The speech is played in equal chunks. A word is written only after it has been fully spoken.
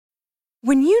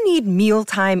When you need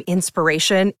mealtime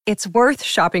inspiration, it's worth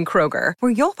shopping Kroger,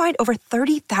 where you'll find over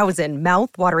 30,000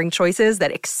 mouth-watering choices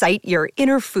that excite your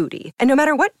inner foodie. And no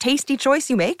matter what tasty choice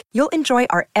you make, you'll enjoy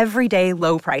our everyday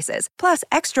low prices, plus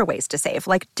extra ways to save,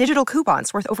 like digital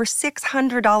coupons worth over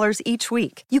 $600 each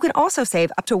week. You can also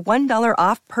save up to $1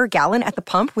 off per gallon at the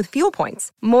pump with fuel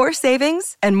points. More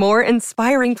savings and more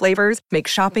inspiring flavors make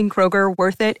shopping Kroger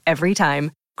worth it every time.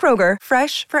 Kroger,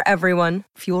 fresh for everyone.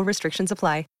 Fuel restrictions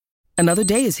apply. Another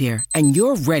day is here, and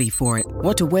you're ready for it.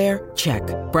 What to wear? Check.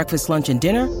 Breakfast, lunch, and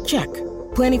dinner? Check.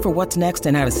 Planning for what's next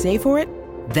and how to save for it?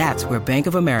 That's where Bank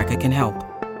of America can help.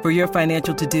 For your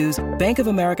financial to-dos, Bank of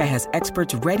America has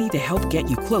experts ready to help get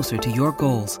you closer to your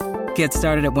goals. Get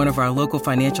started at one of our local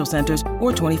financial centers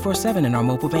or 24/7 in our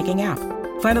mobile banking app.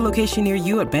 Find a location near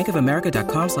you at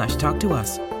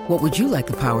bankofamerica.com/talktous. What would you like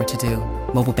the power to do?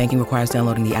 Mobile banking requires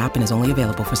downloading the app and is only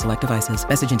available for select devices.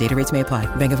 Message and data rates may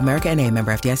apply. Bank of America N.A.,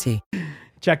 member FDIC.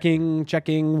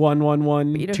 Checking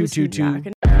 111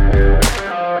 222.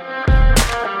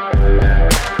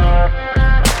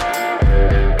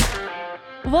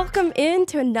 Welcome in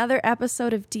to another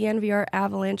episode of DNVR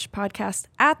Avalanche podcast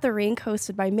at the rink,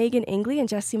 hosted by Megan Ingley and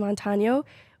Jesse Montano.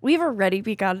 We've already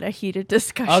begun a heated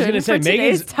discussion. I was going to say,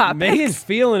 Megan's topics.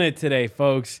 feeling it today,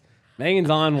 folks. Megan's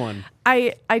on one.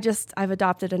 I've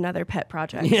adopted another pet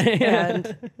project,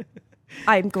 and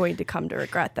I'm going to come to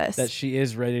regret this. That she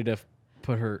is ready to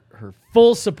put her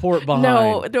full support behind.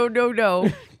 No.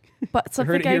 But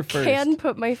something I first. can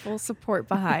put my full support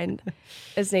behind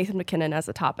is Nathan MacKinnon as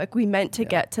a topic. We meant to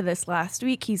get to this last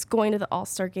week. He's going to the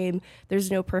All-Star game. There's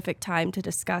no perfect time to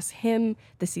discuss him,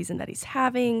 the season that he's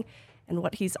having, and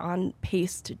what he's on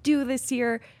pace to do this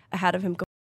year ahead of him going to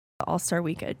the All-Star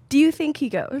weekend. Do you think he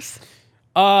goes?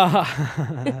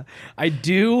 I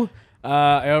do.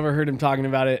 I overheard him talking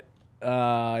about it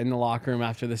in the locker room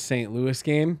after the St. Louis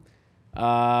game.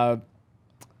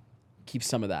 Keep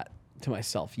some of that to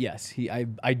myself. Yes,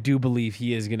 I do believe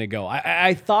he is going to go.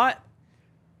 I thought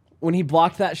when he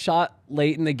blocked that shot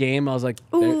late in the game, I was like,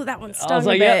 ooh, that one stung I was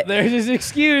like, a bit. yeah, there's his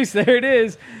excuse. There it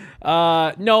is.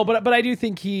 No, but I do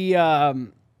think I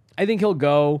think he'll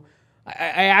go.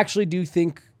 I actually do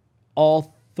think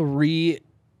all three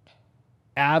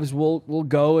Avs will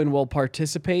go and will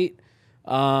participate.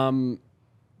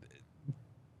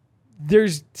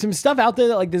 There's some stuff out there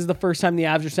that like this is the first time the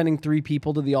Avs are sending three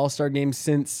people to the All-Star game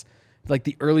since like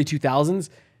the early 2000s.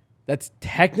 That's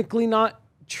technically not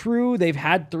true. They've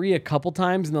had three a couple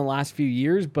times in the last few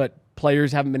years, but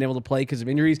players haven't been able to play because of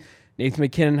injuries. Nathan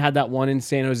MacKinnon had that one in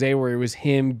San Jose where it was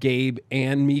him, Gabe,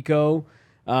 and Mikko.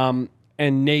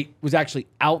 And Nate was actually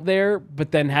out there,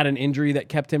 but then had an injury that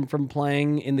kept him from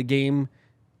playing in the game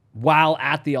while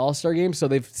at the All-Star game. So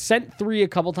they've sent three a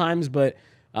couple times, but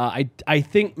I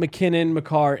think MacKinnon,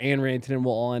 Makar, and Rantanen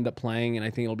will all end up playing, and I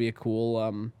think it'll be a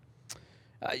cool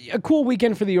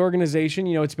weekend for the organization.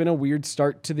 You know, it's been a weird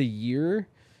start to the year.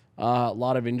 A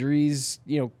lot of injuries,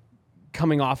 you know,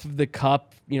 coming off of the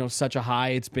Cup, you know, such a high.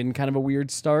 It's been kind of a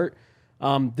weird start.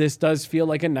 This does feel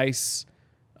like a nice...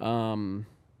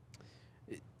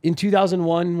 in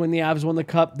 2001, when the Avs won the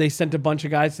Cup, they sent a bunch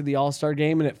of guys to the All-Star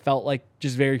game, and it felt like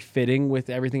just very fitting with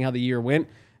everything how the year went.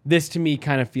 This, to me,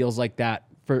 kind of feels like that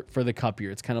for the Cup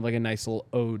year. It's kind of like a nice little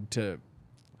ode to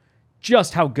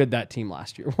just how good that team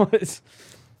last year was.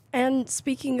 And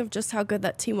speaking of just how good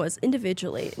that team was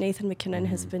individually, Nathan MacKinnon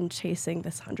has been chasing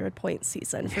this 100-point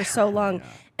season for so long.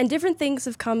 And different things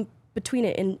have come between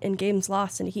it in games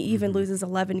lost, and he even loses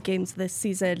 11 games this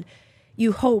season.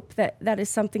 You hope that that is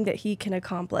something that he can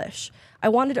accomplish. I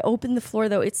wanted to open the floor,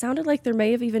 though. It sounded like there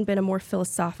may have even been a more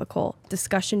philosophical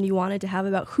discussion you wanted to have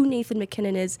about who Nathan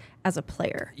MacKinnon is as a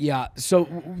player. Yeah, so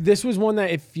this was one that,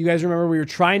 if you guys remember, we were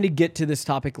trying to get to this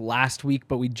topic last week,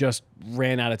 but we just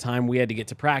ran out of time. We had to get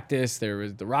to practice. There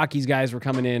was the Rockies guys were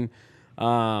coming in.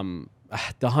 The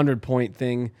 100-point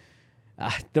thing.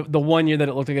 The 1 year that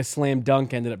it looked like a slam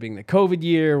dunk ended up being the COVID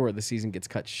year where the season gets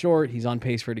cut short. He's on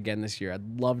pace for it again this year.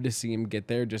 I'd love to see him get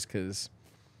there just because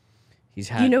he's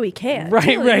had... You know he can.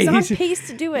 Right, too. right. He's on pace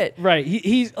to do it. Right.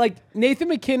 He's like, Nathan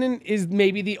MacKinnon is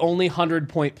maybe the only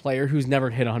 100-point player who's never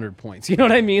hit 100 points. You know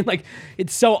what I mean? Like,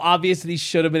 it's so obvious that he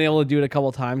should have been able to do it a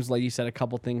couple times. Like you said, a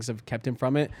couple things have kept him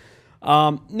from it.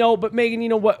 No, but Megan, you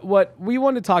know what we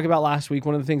wanted to talk about last week,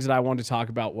 one of the things that I wanted to talk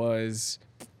about was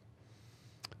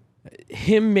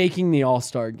him making the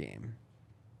All-Star game.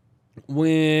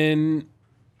 When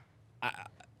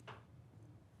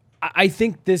I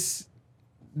think this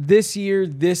year,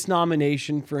 this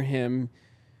nomination for him,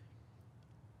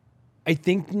 I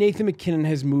think Nathan MacKinnon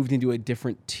has moved into a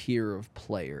different tier of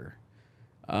player.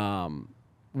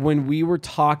 when we were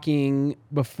talking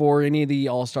before any of the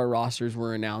All-Star rosters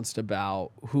were announced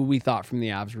about who we thought from the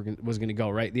Avs was going to go,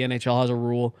 right? The NHL has a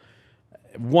rule.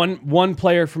 One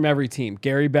player from every team.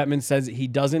 Gary Bettman says he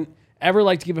doesn't ever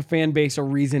like to give a fan base a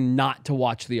reason not to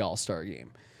watch the All-Star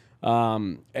game.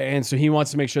 And so he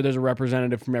wants to make sure there's a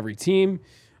representative from every team.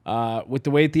 With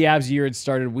the way the Avs year had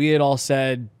started, we had all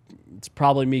said it's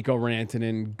probably Mikko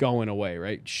Rantanen going away,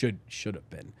 right? Should have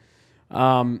been.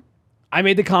 I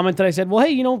made the comment that I said, well,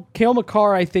 hey, Cale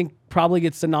Makar, I think probably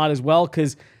gets the nod as well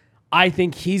because I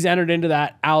think he's entered into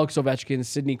that Alex Ovechkin,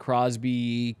 Sidney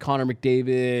Crosby, Connor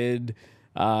McDavid,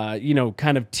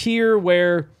 kind of tier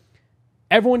where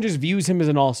everyone just views him as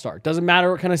an all-star. Doesn't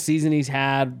matter what kind of season he's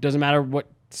had. Doesn't matter what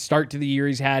start to the year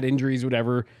he's had, injuries,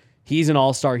 whatever. He's an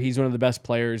all-star. He's one of the best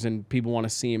players, and people want to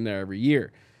see him there every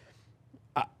year.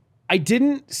 I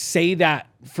didn't say that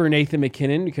for Nathan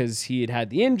MacKinnon because he had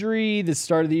the injury, the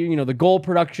start of the year. The goal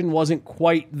production wasn't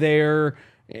quite there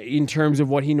in terms of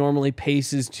what he normally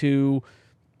paces to.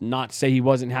 Not to say he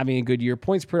wasn't having a good year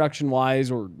points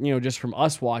production-wise or, just from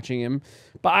us watching him.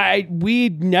 But we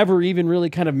never even really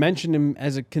kind of mentioned him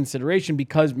as a consideration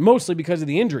mostly because of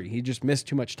the injury. He just missed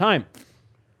too much time.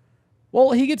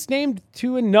 Well, he gets named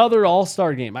to another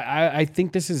All-Star game. I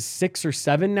think this is 6 or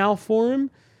 7 now for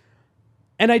him.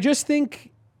 And I just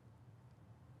think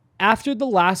after the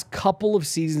last couple of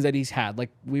seasons that he's had, like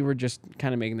we were just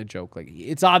kind of making the joke, like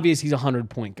it's obvious he's a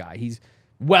 100-point guy. He's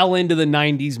well into the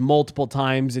 90s multiple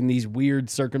times, and these weird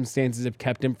circumstances have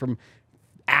kept him from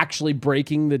actually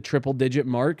breaking the triple-digit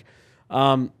mark.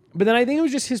 But then I think it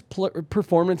was just his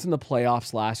performance in the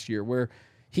playoffs last year where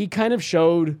he kind of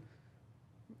showed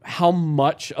how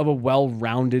much of a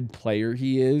well-rounded player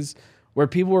he is, where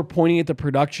people were pointing at the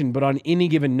production, but on any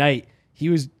given night, he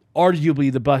was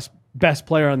arguably the best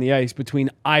player on the ice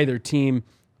between either team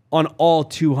on all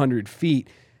 200 feet.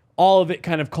 All of it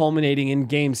kind of culminating in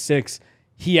Game 6.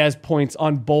 He has points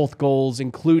on both goals,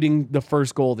 including the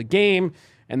first goal of the game,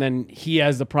 and then he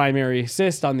has the primary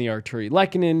assist on the Arturi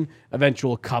Lehkonen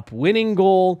eventual cup-winning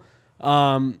goal.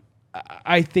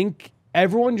 I think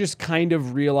everyone just kind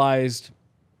of realized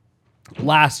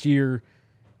last year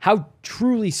how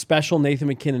truly special Nathan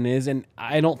MacKinnon is, and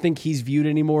I don't think he's viewed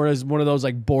anymore as one of those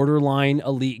like borderline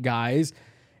elite guys.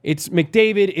 It's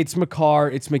McDavid, it's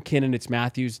Makar, it's MacKinnon, it's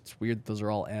Matthews. It's weird, those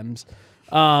are all M's.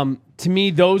 To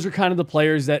me, those are kind of the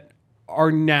players that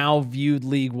are now viewed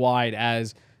league-wide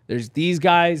as there's these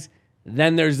guys,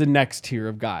 then there's the next tier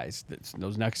of guys.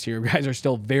 Those next tier of guys are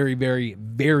still very, very,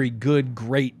 very good,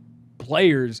 great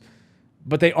players,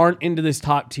 but they aren't into this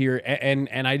top tier,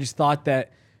 and I just thought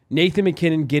that Nathan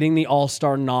MacKinnon getting the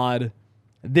All-Star nod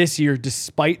this year,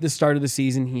 despite the start of the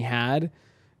season he had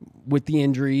with the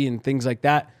injury and things like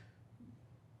that,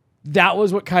 that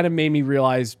was what kind of made me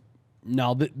realize,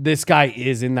 no, this guy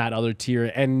is in that other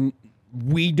tier. And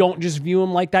we don't just view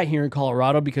him like that here in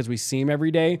Colorado because we see him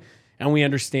every day and we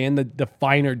understand the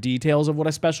finer details of what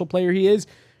a special player he is.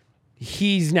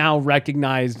 He's now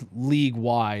recognized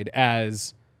league-wide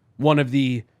as one of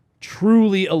the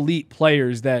truly elite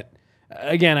players that,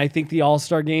 again, I think the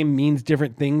All-Star game means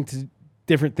different things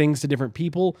to different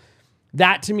people.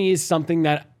 That to me is something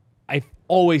that I've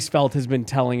always felt has been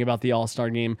telling about the All-Star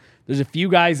game. There's a few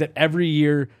guys that every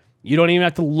year you don't even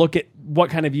have to look at what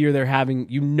kind of year they're having.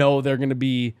 They're going to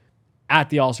be at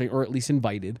the All-Star or at least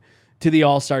invited to the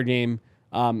All-Star game.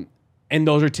 And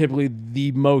those are typically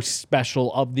the most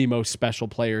special of the most special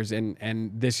players.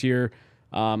 And this year,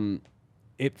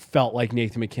 it felt like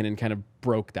Nathan MacKinnon kind of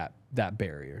broke that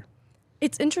barrier.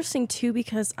 It's interesting, too,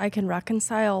 because I can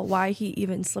reconcile why he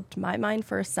even slipped my mind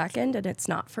for a second, and it's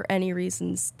not for any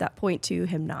reasons that point to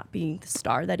him not being the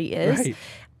star that he is. Right.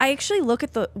 I actually look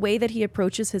at the way that he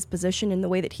approaches his position and the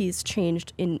way that he's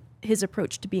changed in his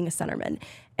approach to being a centerman.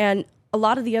 And a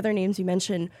lot of the other names you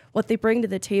mentioned, what they bring to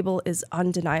the table is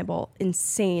undeniable,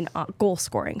 insane goal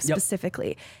scoring specifically.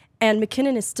 Yep. And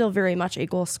MacKinnon is still very much a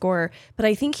goal scorer, but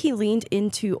I think he leaned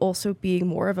into also being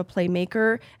more of a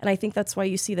playmaker, and I think that's why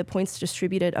you see the points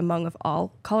distributed among of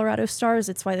all Colorado Stars.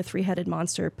 It's why the three-headed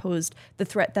monster posed the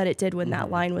threat that it did when that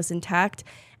line was intact.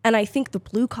 And I think the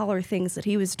blue-collar things that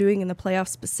he was doing in the playoffs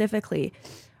specifically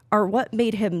are what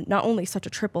made him not only such a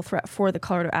triple threat for the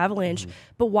Colorado Avalanche,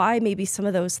 but why maybe some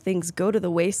of those things go to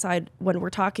the wayside when we're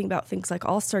talking about things like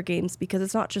All-Star games, because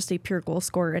it's not just a pure goal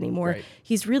scorer anymore. Right.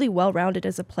 He's really well-rounded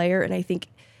as a player, and I think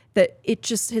that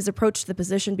his approach to the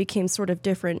position became sort of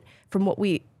different from what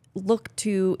we look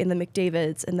to in the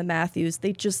McDavids and the Matthews.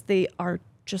 They are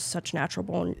just such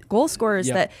natural-born goal scorers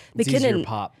that MacKinnon...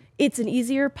 It's an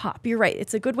easier pop. You're right.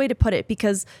 It's a good way to put it,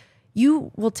 because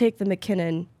you will take the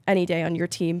MacKinnon any day on your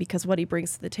team because what he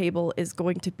brings to the table is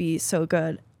going to be so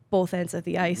good. Both ends of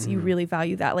the ice, you really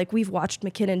value that. Like we've watched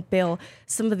MacKinnon bail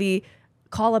some of the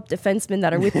call-up defensemen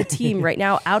that are with the team right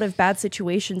now out of bad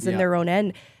situations in their own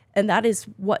end. And that is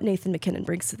what Nathan MacKinnon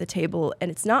brings to the table.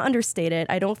 And it's not understated.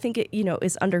 I don't think it,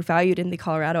 is undervalued in the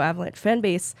Colorado Avalanche fan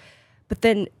base. But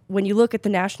then when you look at the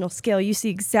national scale, you see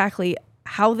exactly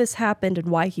how this happened and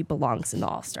why he belongs in the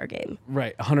All-Star game.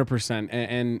 Right, 100%.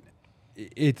 And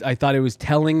I thought it was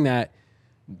telling that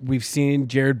we've seen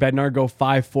Jared Bednar go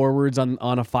 5 forwards on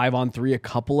a 5-on-3 a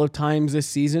couple of times this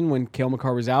season when Cale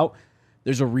Makar was out.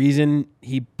 There's a reason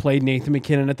he played Nathan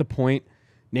MacKinnon at the point.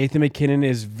 Nathan MacKinnon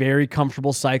is very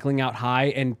comfortable cycling out high.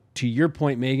 And to your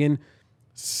point, Megan,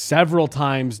 several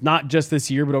times, not just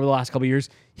this year, but over the last couple of years,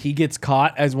 he gets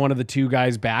caught as one of the 2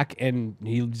 guys back, and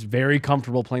he's very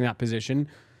comfortable playing that position.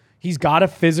 He's got a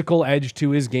physical edge to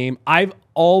his game. I've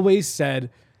always said,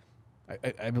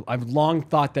 I've long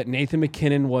thought that Nathan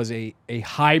MacKinnon was a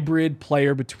hybrid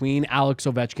player between Alex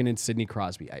Ovechkin and Sidney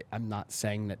Crosby. I'm not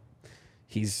saying that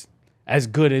he's as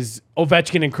good as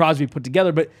Ovechkin and Crosby put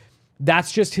together, but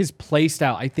that's just his play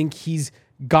style. I think he's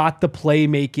got the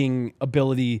playmaking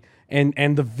ability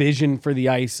and the vision for the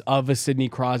ice of a Sidney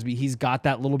Crosby. He's got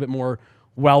that little bit more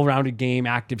well-rounded game,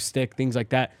 active stick, things like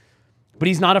that. But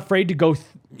he's not afraid to go,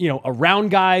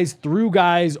 around guys, through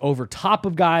guys, over top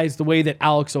of guys, the way that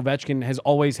Alex Ovechkin has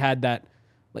always had that,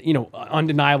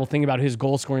 undeniable thing about his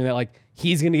goal scoring that,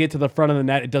 he's going to get to the front of the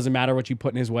net. It doesn't matter what you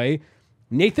put in his way.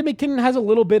 Nathan MacKinnon has a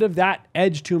little bit of that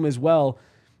edge to him as well.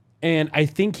 And I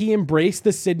think he embraced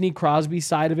the Sidney Crosby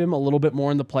side of him a little bit more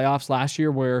in the playoffs last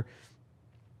year where,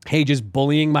 hey, just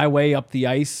bullying my way up the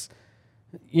ice,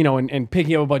 and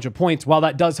picking up a bunch of points. While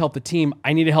that does help the team,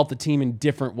 I need to help the team in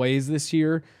different ways this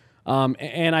year.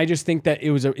 And I just think that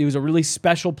it was a really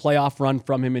special playoff run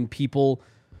from him, and people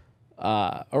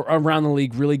around the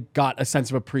league really got a sense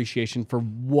of appreciation for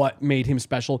what made him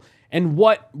special and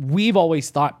what we've always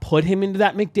thought put him into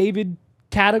that McDavid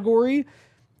category.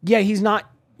 Yeah, he's not,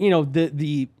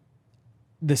 the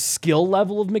skill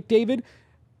level of McDavid,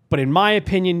 but in my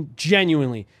opinion,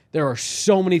 genuinely, there are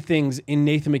so many things in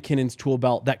Nathan MacKinnon's tool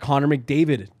belt that Connor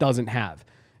McDavid doesn't have.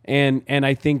 And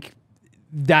I think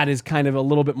that is kind of a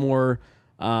little bit more,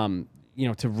 to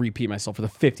repeat myself for the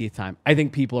 50th time. I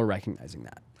think people are recognizing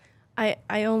that.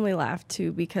 I only laugh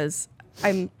too because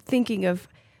I'm thinking of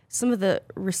some of the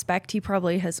respect he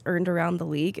probably has earned around the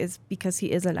league is because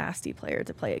he is a nasty player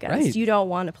to play against. Right. You don't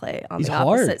want to play on He's the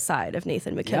hard. opposite side of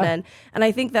Nathan MacKinnon. Yeah. And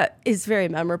I think that is very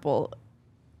memorable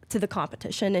to the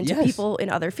competition and to people in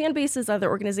other fan bases, other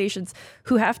organizations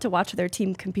who have to watch their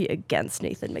team compete against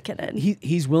Nathan MacKinnon.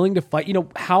 He's willing to fight.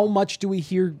 How much do we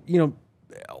hear,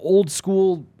 old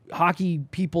school hockey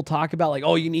people talk about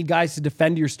you need guys to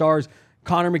defend your stars.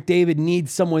 Connor McDavid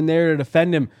needs someone there to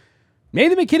defend him.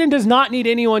 Nathan MacKinnon does not need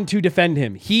anyone to defend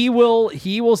him. He will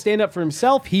stand up for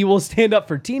himself. He will stand up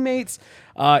for teammates.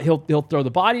 He'll throw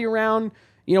the body around.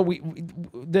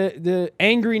 The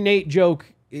angry Nate joke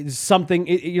is something,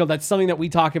 that's something that we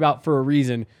talk about for a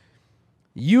reason.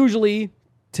 Usually,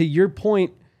 to your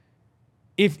point,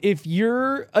 if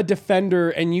you're a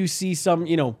defender and you see some,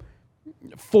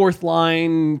 fourth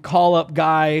line call-up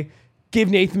guy give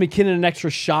Nathan MacKinnon an extra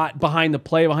shot behind the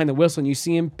play, behind the whistle, and you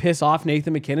see him piss off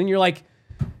Nathan MacKinnon, you're like,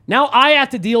 now I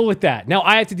have to deal with that. Now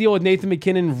I have to deal with Nathan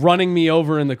MacKinnon running me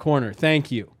over in the corner. Thank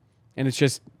you. And it's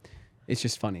just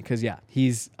funny because,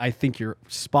 I think you're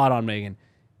spot on, Megan.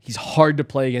 He's hard to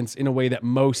play against in a way that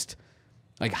most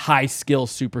high-skill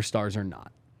superstars are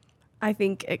not. I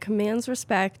think it commands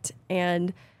respect.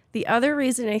 And the other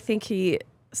reason I think he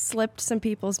slipped some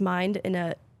people's mind in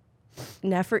an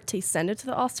effort to send it to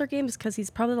the All-Star game is because he's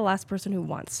probably the last person who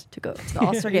wants to go to the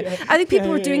All-Star game. I think people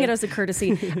were doing it as a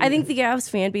courtesy. I think the Avs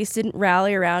fan base didn't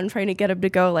rally around trying to get him to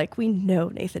go we know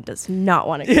Nathan does not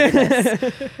want to go to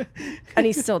this. And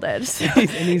he still did. So. And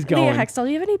he's going. Yeah, Hextall,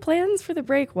 do you have any plans for the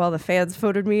break? Well, the fans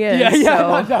voted me in.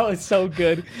 Yeah, that was so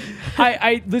good.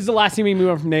 This is the last thing we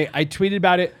move on from Nate. I tweeted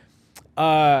about it.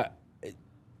 I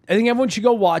think everyone should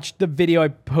go watch the video I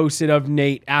posted of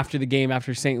Nate after the game,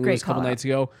 after St. Louis a couple nights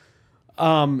ago.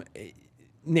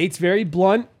 Nate's very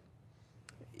blunt.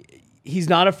 He's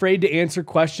not afraid to answer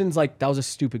questions that was a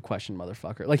stupid question,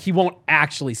 motherfucker. He won't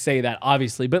actually say that,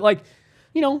 obviously, but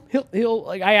he'll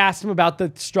I asked him about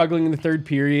the struggling in the third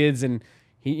periods, and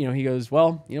he goes,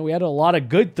 well, we had a lot of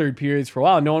good third periods for a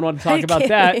while. No one wanted to talk about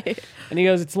that. And he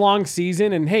goes, it's a long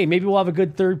season, and hey, maybe we'll have a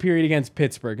good third period against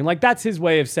Pittsburgh. And that's his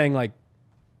way of saying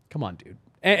come on, dude.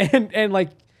 And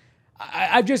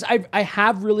I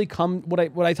have really come, what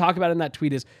I talk about in that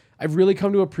tweet is I've really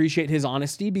come to appreciate his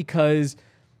honesty because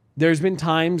there's been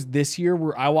times this year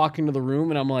where I walk into the room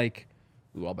and I'm like,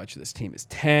 ooh, I'll bet you this team is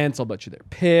tense. I'll bet you they're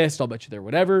pissed. I'll bet you they're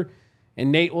whatever.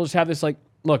 And Nate will just have this like,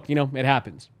 look, it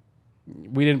happens.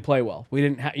 We didn't play well. We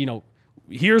didn't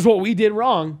here's what we did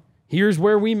wrong. Here's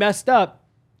where we messed up.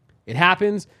 It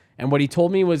happens. And what he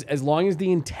told me was, as long as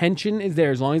the intention is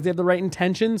there, as long as they have the right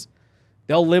intentions,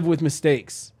 they'll live with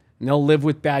mistakes and they'll live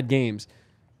with bad games.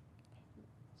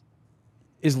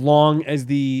 As long as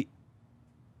the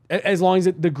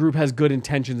group has good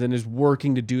intentions and is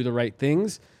working to do the right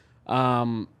things.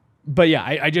 But yeah,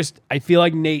 I feel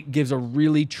like Nate gives a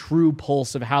really true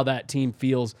pulse of how that team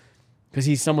feels, because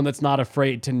he's someone that's not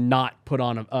afraid to not put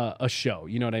on a show.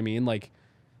 You know what I mean? Like,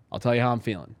 I'll tell you how I'm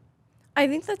feeling. I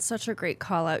think that's such a great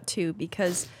call out too,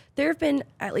 because there have been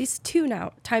at least 2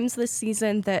 times this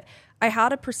season that I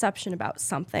had a perception about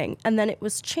something, and then it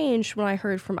was changed when I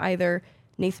heard from either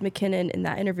Nathan MacKinnon in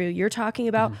that interview you're talking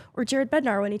about, or Jared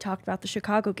Bednar when he talked about the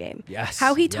Chicago game. Yes.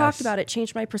 How he talked about it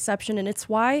changed my perception, and it's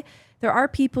why there are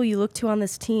people you look to on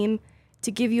this team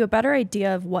to give you a better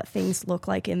idea of what things look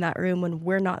like in that room when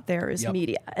we're not there as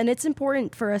media. And it's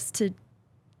important for us to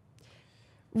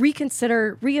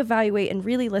reconsider, reevaluate, and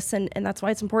really listen, and that's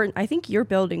why it's important. I think you're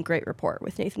building great rapport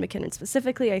with Nathan MacKinnon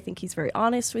specifically. I think he's very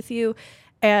honest with you,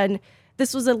 and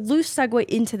this was a loose segue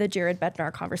into the Jared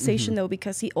Bednar conversation, though,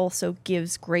 because he also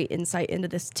gives great insight into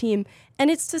this team. And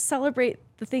it's to celebrate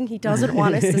the thing he doesn't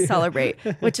want us to celebrate,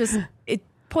 which is, it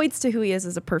points to who he is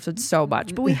as a person so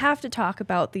much. But we have to talk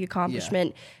about the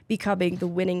accomplishment, becoming the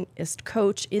winningest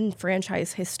coach in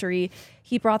franchise history.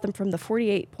 He brought them from the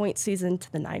 48-point season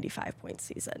to the 95-point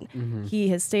season. He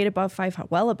has stayed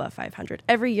well above 500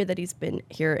 every year that he's been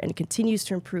here, and continues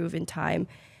to improve in time.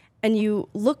 And you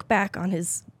look back on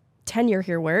his tenure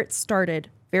here, where it started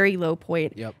very low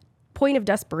point of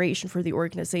desperation for the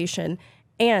organization,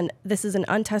 and this is an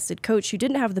untested coach who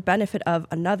didn't have the benefit of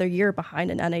another year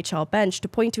behind an NHL bench to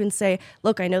point to and say,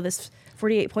 look, I know this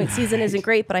 48-point season isn't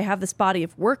great, but I have this body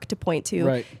of work to point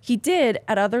to. He did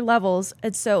at other levels.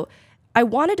 And so I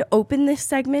wanted to open this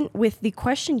segment with the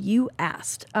question you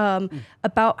asked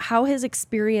about how his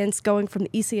experience going from the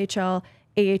ECHL,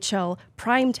 AHL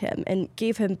primed him and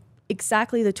gave him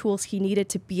exactly the tools he needed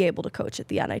to be able to coach at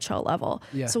the NHL level.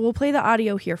 So we'll play the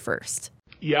audio here first.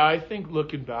 Yeah, I think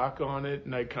looking back on it,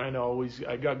 and I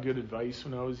got good advice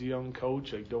when I was a young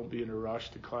coach, like, don't be in a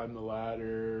rush to climb the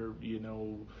ladder,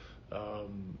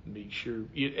 make sure,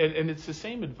 and it's the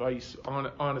same advice,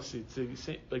 honestly, it's the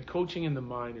same, like coaching in the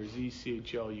minors,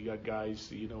 ECHL, you got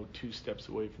guys, 2 steps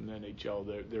away from the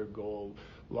NHL, their goal,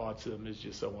 lots of them is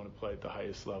just, I want to play at the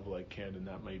highest level I can, and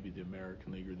that might be the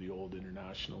American League or the old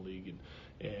International League,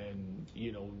 and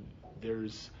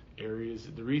there's areas,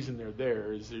 the reason they're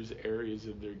there is there's areas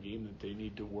of their game that they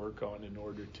need to work on in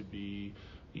order to be,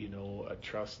 a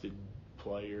trusted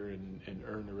player and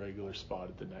earn a regular spot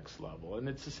at the next level. And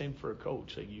it's the same for a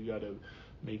coach. Like, you got to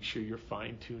make sure you're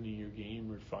fine-tuning your game,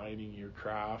 refining your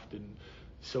craft, and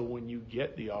so when you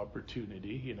get the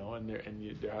opportunity,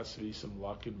 there has to be some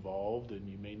luck involved, and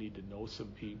you may need to know some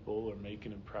people or make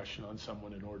an impression on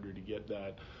someone in order to get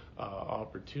that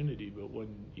opportunity. But when,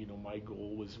 my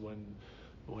goal was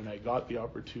when I got the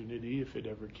opportunity, if it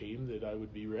ever came, that I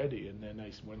would be ready. And then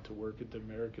I went to work at the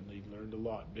American League, learned a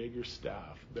lot, bigger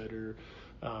staff, better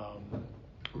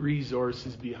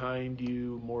resources behind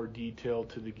you, more detail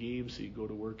to the game, so you go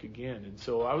to work again. And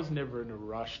so I was never in a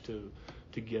rush to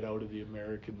get out of the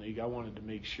American League. I wanted to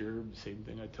make sure, same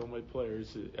thing I tell my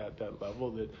players at that level,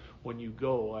 that when you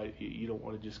go, you don't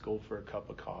want to just go for a cup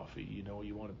of coffee.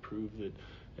 You want to prove that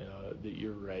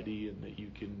you're ready and that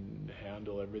you can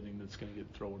handle everything that's going to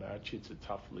get thrown at you. It's a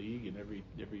tough league, and every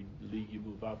league you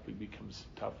move up, it becomes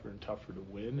tougher and tougher to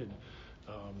win. And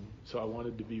so I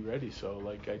wanted to be ready. So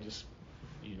I just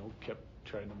kept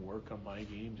trying to work on my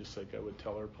game, just like I would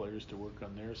tell our players to work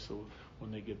on theirs, so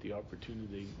when they get the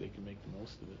opportunity, they can make the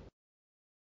most of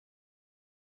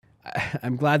it.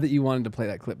 I'm glad that you wanted to play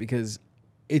that clip, because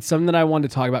it's something that I wanted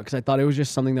to talk about, because I thought it was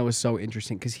just something that was so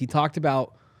interesting, because he talked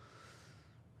about,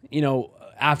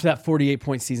 after that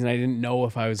 48-point season, I didn't know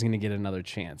if I was going to get another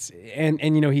chance. And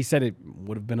he said it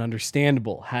would have been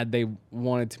understandable had they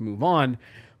wanted to move on.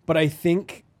 But I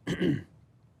think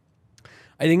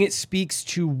it speaks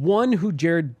to, one, who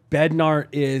Jared Bednar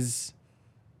is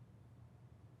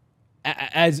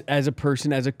as a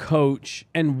person, as a coach,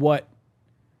 and what,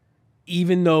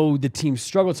 even though the team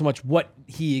struggled so much, what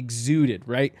he exuded,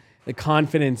 right? The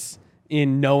confidence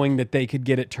in knowing that they could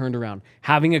get it turned around,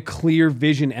 having a clear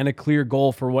vision and a clear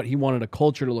goal for what he wanted a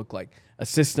culture to look like, a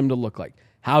system to look like,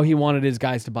 how he wanted his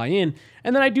guys to buy in.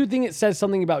 And then I do think it says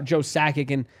something about Joe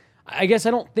Sakic, and I guess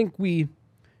I don't think we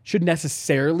should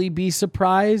necessarily be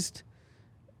surprised.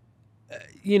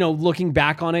 Looking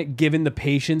back on it, given the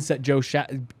patience that Joe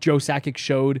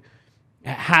Sakic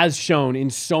has shown in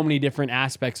so many different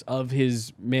aspects of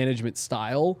his management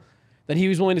style, that he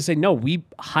was willing to say, no, we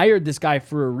hired this guy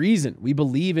for a reason. We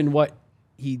believe in what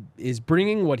he is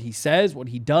bringing, what he says, what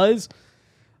he does.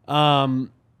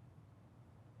 And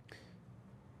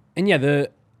yeah,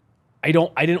 I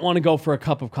didn't want to go for a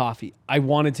cup of coffee. I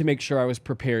wanted to make sure I was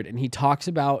prepared. And he talks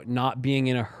about not being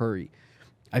in a hurry.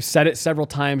 I've said it several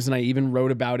times, and I even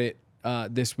wrote about it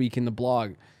this week in the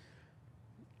blog.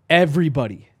 Every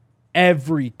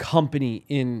company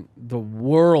in the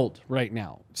world right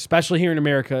now, especially here in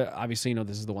America, obviously,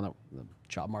 this is the one that the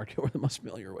job market we're the most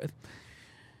familiar with.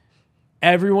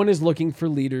 Everyone is looking for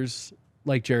leaders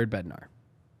like Jared Bednar.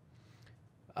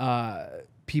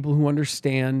 People who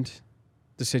understand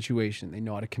the situation. They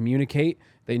know how to communicate.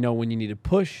 They know when you need to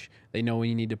push. They know when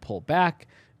you need to pull back.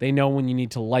 They know when you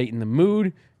need to lighten the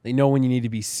mood. They know when you need to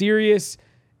be serious.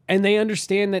 And they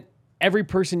understand that every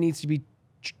person needs to be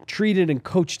treated and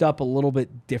coached up a little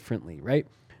bit differently, right?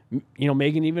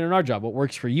 Megan, even in our job, what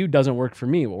works for you doesn't work for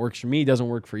me. What works for me doesn't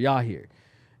work for Yahir.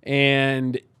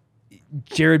 And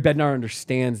Jared Bednar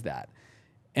understands that.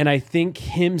 And I think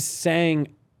him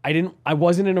saying, I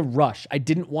wasn't in a rush. I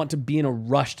didn't want to be in a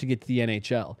rush to get to the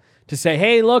NHL. To say,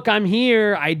 hey, look, I'm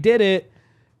here. I did it.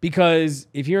 Because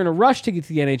if you're in a rush to get to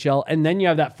the NHL and then you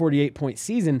have that 48-point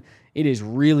season, it is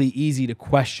really easy to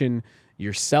question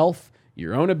yourself,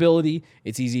 your own ability.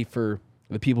 It's easy for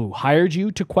the people who hired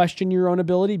you to question your own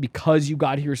ability because you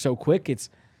got here so quick. It's,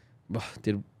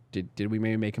 did we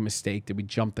maybe make a mistake? Did we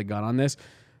jump the gun on this?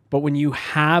 But when you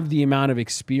have the amount of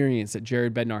experience that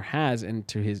Jared Bednar has, and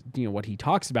to his, what he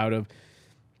talks about of,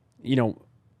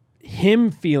 him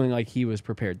feeling like he was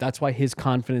prepared. That's why his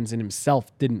confidence in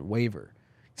himself didn't waver.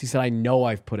 He said, I know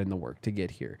I've put in the work to get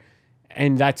here.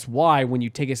 And that's why when you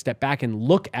take a step back and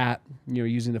look at,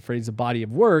 using the phrase, the body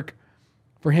of work,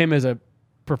 for him as a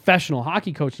professional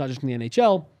hockey coach, not just in the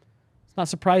NHL, it's not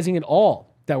surprising at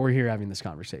all that we're here having this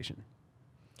conversation.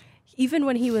 Even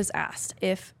when he was asked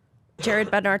if Jared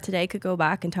Bednar today could go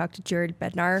back and talk to Jared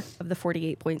Bednar of the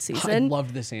 48-point season. I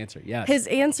loved this answer, yes. His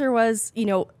answer was,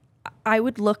 I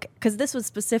would look, because this was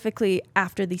specifically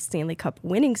after the Stanley Cup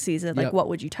winning season, like, what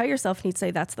would you tell yourself? And he'd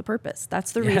say, that's the purpose.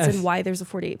 That's the reason why there's a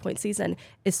 48-point season,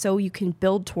 is so you can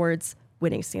build towards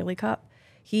winning Stanley Cup.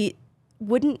 He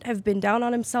wouldn't have been down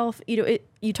on himself.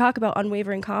 You talk about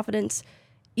unwavering confidence.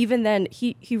 Even then,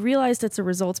 he realized it's a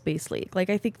results-based league.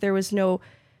 Like, I think there was no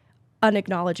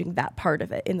unacknowledging that part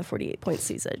of it in the 48-point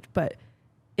season, but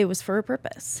it was for a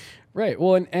purpose. Right.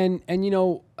 Well, and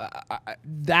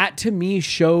that to me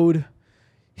showed,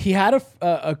 he had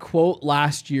a quote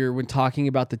last year when talking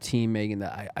about the team, Megan,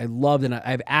 that I loved, and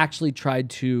I've actually tried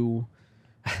to,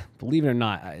 believe it or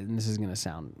not, and this is going to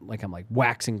sound like I'm like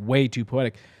waxing way too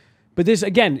poetic, but this,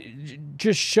 again,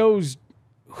 just shows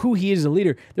who he is as a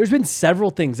leader. There's been several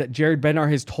things that Jared Bednar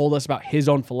has told us about his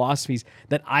own philosophies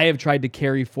that I have tried to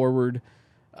carry forward,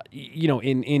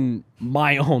 in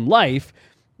my own life.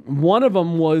 One of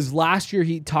them was last year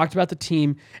he talked about the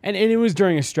team, and it was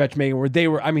during a stretch, Megan, where they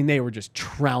were just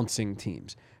trouncing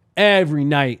teams every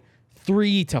night,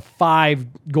 3 to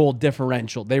 5 goal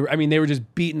differential. They were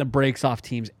just beating the brakes off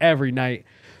teams every night.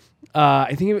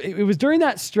 I think it was during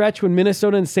that stretch when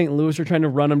Minnesota and St. Louis were trying to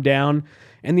run them down,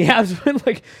 and the Avs went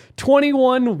like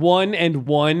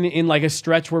 21-1-1 in like a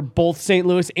stretch where both St.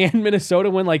 Louis and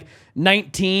Minnesota went like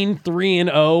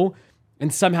 19-3-0,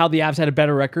 and somehow the Avs had a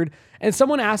better record. And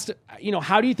someone asked,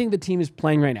 how do you think the team is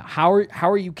playing right now? How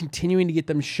are you continuing to get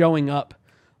them showing up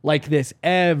like this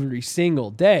every single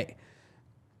day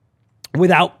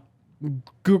without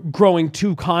growing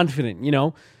too confident,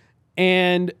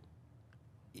 And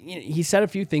he said a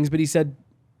few things, but he said,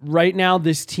 right now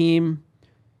this team,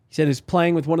 he said, is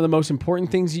playing with one of the most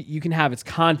important things you can have. It's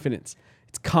confidence.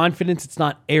 It's confidence. It's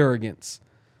not arrogance.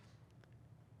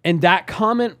 And that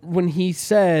comment when he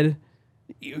said,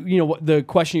 the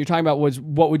question you're talking about was,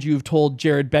 what would you have told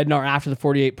Jared Bednar after the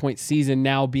 48-point season,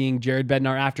 now being Jared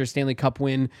Bednar after a Stanley Cup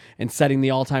win and setting the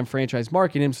all-time franchise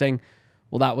mark, and him saying,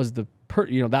 well, that was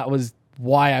that was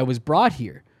why I was brought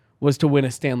here, was to win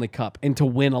a Stanley Cup and to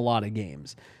win a lot of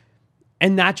games.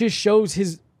 And that just shows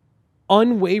his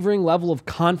unwavering level of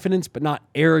confidence, but not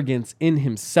arrogance in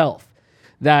himself.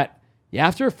 That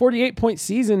after a 48-point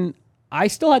season, I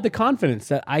still had the confidence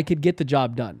that I could get the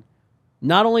job done.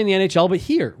 Not only in the NHL, but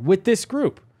here with this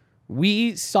group.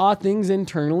 We saw things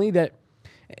internally that,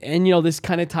 and this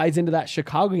kind of ties into that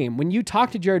Chicago game. When you talk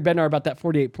to Jared Bednar about that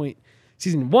 48-point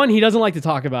season, one, he doesn't like to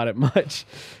talk about it much.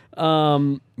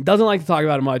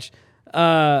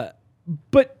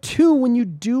 But two, when you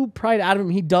do pry it out of him,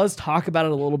 he does talk about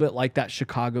it a little bit like that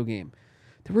Chicago game.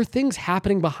 There were things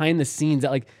happening behind the scenes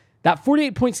that, like, that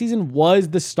 48-point season was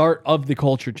the start of the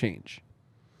culture change.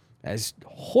 As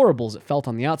horrible as it felt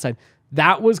on the outside,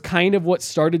 that was kind of what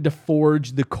started to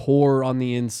forge the core on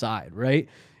the inside, right?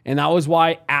 And that was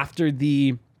why after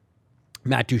the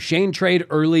Matt Duchene trade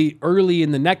early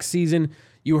in the next season,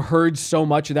 you heard so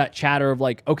much of that chatter of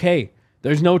like, okay,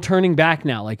 there's no turning back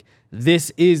now. Like,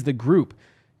 this is the group.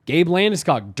 Gabe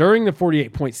Landeskog, during the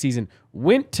 48-point season,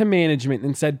 went to management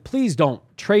and said, please don't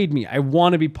trade me. I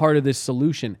want to be part of this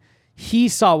solution. He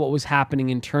saw what was happening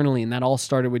internally, and that all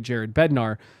started with Jared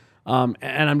Bednar. And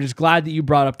I'm just glad that you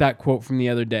brought up that quote from the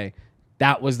other day.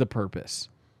 That was the purpose.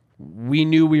 We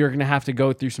knew we were going to have to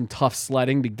go through some tough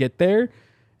sledding to get there.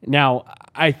 Now,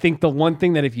 I think the one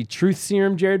thing that if you truth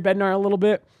serum Jared Bednar a little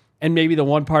bit, and maybe the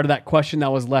one part of that question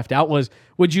that was left out was,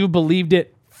 would you have believed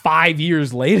it 5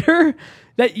 years later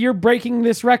that you're breaking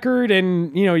this record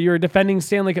and, you know, you're a defending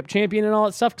Stanley Cup champion and all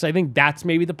that stuff? Because I think that's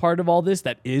maybe the part of all this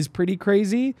that is pretty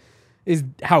crazy, is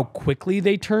how quickly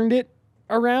they turned it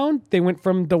around. They went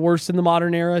from the worst in the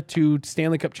modern era to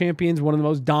Stanley Cup champions, one of the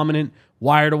most dominant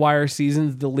wire-to-wire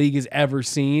seasons the league has ever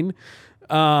seen.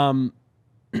 But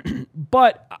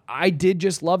I did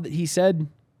just love that he said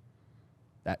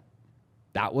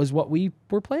that was what we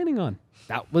were planning on.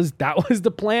 That was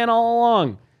the plan all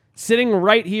along. Sitting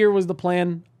right here was the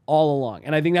plan all along.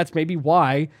 And I think that's maybe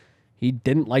why he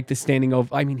didn't like the standing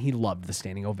ovation. I mean, he loved the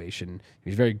standing ovation. He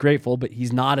was very grateful, but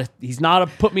he's not a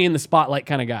put me in the spotlight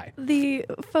kind of guy. The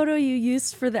photo you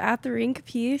used for the At the Rink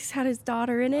piece had his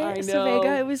daughter in it, I know.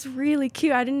 Savega. It was really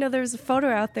cute. I didn't know there was a photo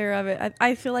out there of it.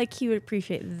 I feel like he would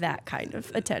appreciate that kind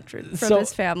of attention from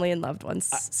his family and loved ones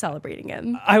celebrating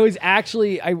him. I was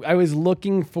actually I was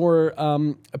looking for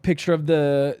a picture of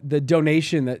the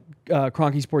donation that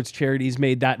Kroenke Sports Charities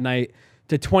made that night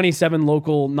to 27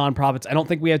 local nonprofits. I don't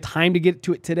think we have time to get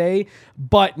to it today,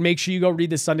 but make sure you go read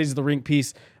the Sundays of the Rink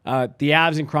piece. The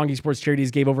Avs and Kroenke Sports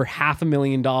Charities gave over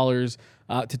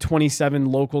 $500,000 to 27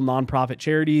 local nonprofit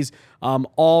charities,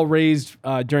 all raised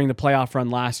during the playoff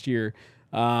run last year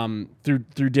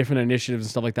through different initiatives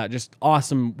and stuff like that. Just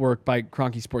awesome work by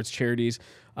Kroenke Sports Charities.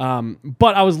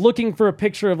 But I was looking for a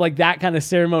picture of like that kind of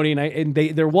ceremony, and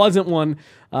there wasn't one.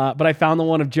 But I found the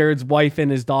one of Jared's wife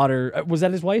and his daughter. Was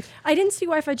that his wife? I didn't see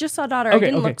wife. I just saw daughter. Okay,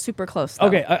 I didn't look super close, though.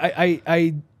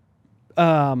 Okay,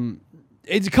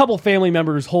 it's a couple family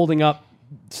members holding up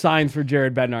signs for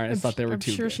Jared Bednar, and I thought they were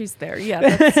too. I'm sure good. she's there. Yeah,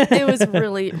 it was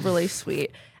really, really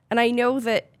sweet. And I know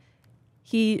that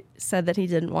he said that he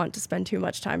didn't want to spend too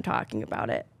much time talking about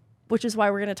it, which is why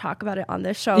we're going to talk about it on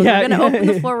this show. Yeah, we're going to open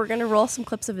the floor. We're going to roll some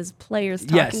clips of his players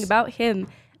talking about him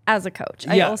as a coach.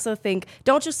 I also think,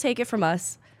 don't just take it from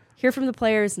us. Hear from the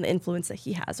players and the influence that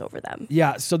he has over them.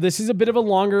 Yeah, so this is a bit of a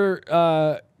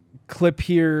longer clip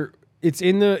here. It's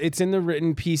in the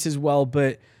written piece as well,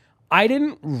 but I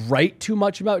didn't write too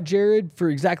much about Jared for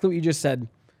exactly what you just said.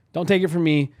 Don't take it from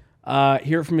me.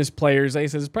 Hear it from his players. Like I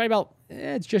said, it's probably about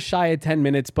it's just shy of 10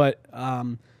 minutes, but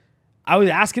I was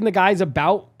asking the guys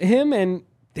about him, and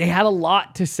they had a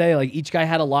lot to say. Like, each guy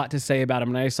had a lot to say about him,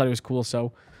 and I just thought it was cool.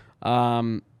 So,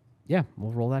 yeah,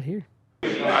 we'll roll that here.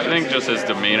 I think just his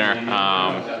demeanor,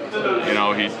 you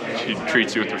know, he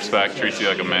treats you with respect, treats you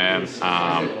like a man,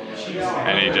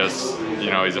 and he just, you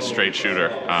know, he's a straight shooter.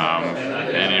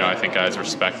 And, you know, I think guys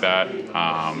respect that.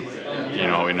 You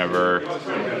know, he never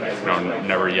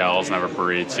yells, never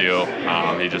berates you.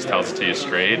 He just tells it to you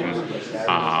straight.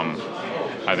 And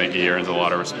I think he earns a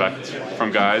lot of respect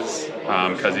from guys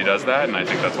because he does that, and I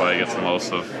think that's why he gets the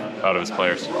most out of his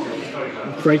players.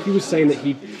 Frankie was saying that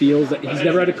he feels that he's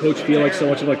never had a coach feel like so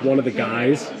much of like one of the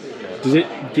guys. Does it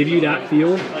give you that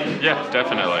feel? Yeah,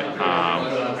 definitely.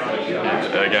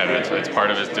 Again, it's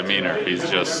part of his demeanor. He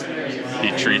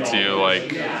treats you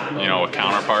like, you know, a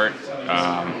counterpart.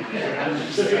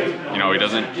 You know,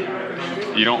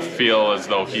 you don't feel as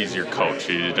though he's your coach.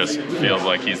 He just feels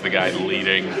like he's the guy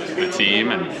leading the team,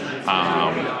 and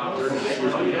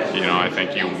you know, I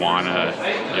think you wanna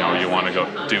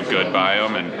go do good by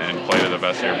him and play to the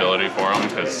best of your ability for him,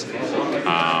 because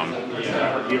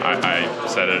I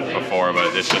said it before,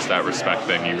 but it's just that respect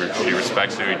thing. He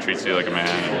respects you. He treats you like a man.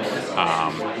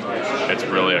 And, it's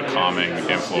really a calming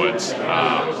influence.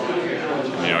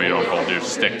 You know, you don't hold your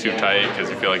stick too tight because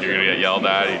you feel like you're going to get yelled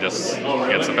at. He just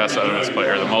gets the best out of his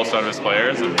player, the most out of his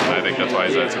players, and I think that's why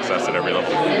he's had success at every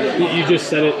level. You just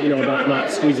said it, you know, about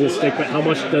not squeezing the stick, but how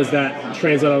much does that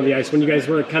translate on the ice? When you guys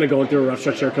were kind of going through a rough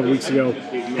stretch there a couple weeks ago,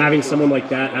 having someone like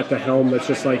that at the helm that's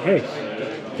just like, hey,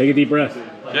 take a deep breath.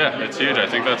 Yeah, it's huge. I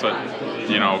think that's what,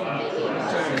 you know,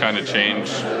 kind of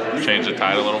change the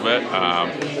tide a little bit.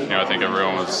 You know, I think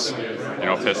everyone was, you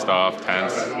know, pissed off,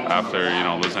 tense after, you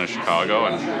know, losing to Chicago,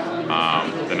 and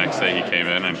the next day he came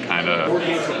in and kind of,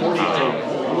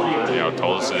 you know,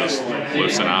 told us to just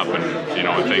loosen up, and, you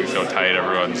know, when things go tight,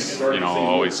 everyone's, you know,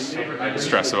 always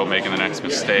stressed about making the next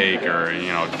mistake, or, you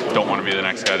know, don't want to be the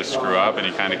next guy to screw up, and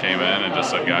he kind of came in and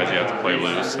just said, guys, you have to play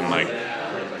loose, and like,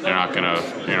 you're not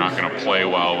gonna play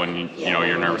well when you know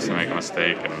you're nervous to make a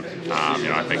mistake, and you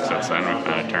know, I think since then we've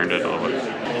kind of turned it a little bit.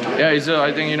 Yeah,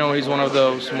 I think, you know, he's one of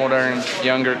those modern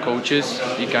younger coaches.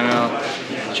 He kind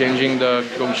of changing the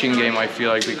coaching game, I feel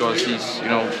like, because he's, you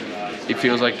know, he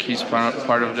feels like he's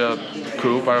part of the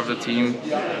crew, part of the team.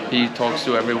 He talks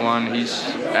to everyone. He's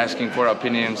asking for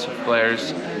opinions of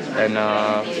players, and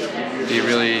he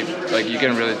really, like, you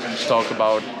can really talk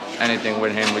about anything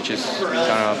with him, which is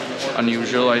kind of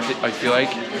unusual, I feel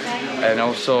like. And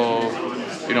also,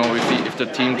 you know, if the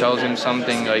team tells him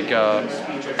something like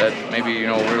that, maybe, you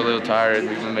know, we're a little tired,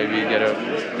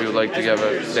 we would like to give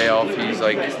a day off,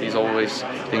 he's always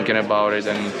thinking about it,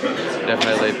 and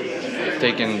definitely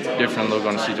taking different look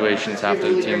on situations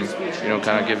after the team, you know,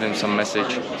 kind of give him some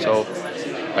message. So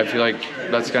I feel like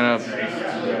that's kind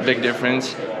of big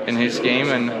difference in his game,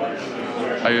 and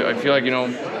I feel like, you know,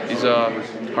 he's a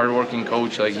hard-working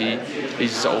coach. Like,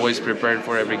 he's always prepared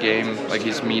for every game. Like,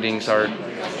 his meetings are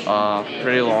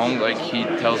pretty long. Like, he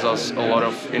tells us a lot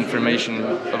of information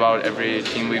about every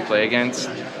team we play against.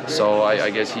 So I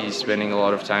guess he's spending a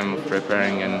lot of time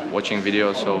preparing and watching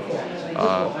videos. So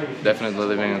definitely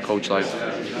living a coach life.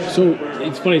 So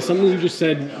it's funny, something you just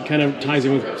said kind of ties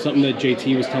in with something that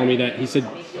JT was telling me, that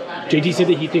JT said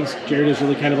that he thinks Jared is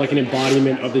really kind of like an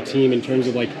embodiment of the team in terms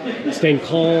of like staying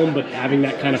calm but having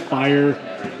that kind of fire.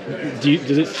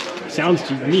 Does it sounds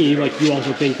to me like you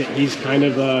also think that he's kind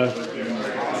of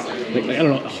like, I don't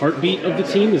know, a heartbeat of the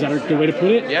team? Is that a good way to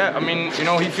put it? Yeah, I mean, you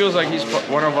know, he feels like he's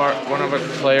one of our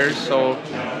players. So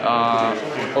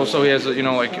also he has, you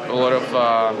know, like a lot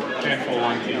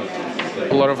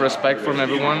of respect from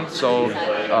everyone. So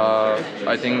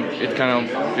I think it kind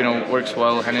of, you know, works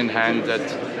well hand in hand, that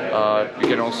you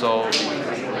can also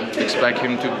expect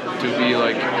him to be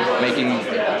like making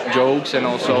jokes, and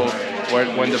also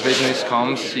when the business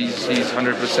comes, he's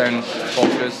 100%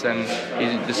 focused, and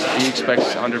he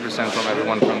expects 100% from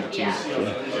everyone from the team.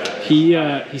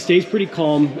 He stays pretty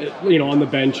calm, you know, on the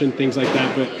bench and things like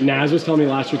that. But Naz was telling me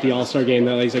last year at the All-Star game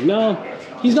that he's like, no,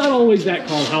 he's not always that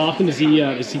calm. How often does he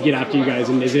get after you guys?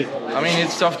 And is it? I mean,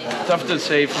 it's tough to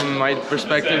say from my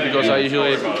perspective, because I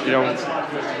usually, you know,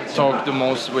 talk the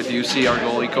most with UC, our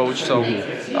goalie coach. So.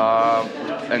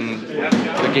 And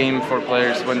the game for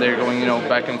players when they're going, you know,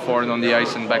 back and forth on the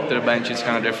ice and back to the bench is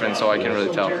kind of different, so I can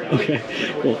really tell. Okay,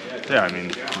 cool. Yeah, I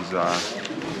mean, he's a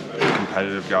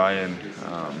competitive guy, and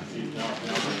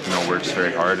you know, works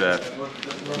very hard at,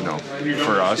 you know,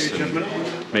 for us, and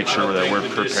make sure that we're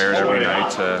prepared every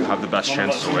night to have the best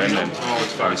chance to win. And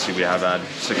obviously we have had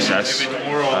success.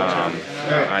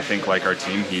 I think, like our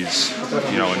team, he's,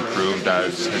 you know, improved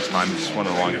as his time's went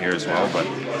along here as well, but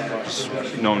just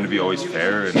know him to be always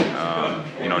fair, and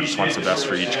you know, just wants the best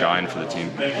for each guy and for the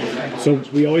team. So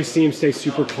we always see him stay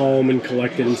super calm and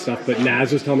collected and stuff, but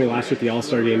Naz was telling me last year at the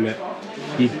All-Star game that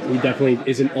he definitely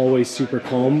isn't always super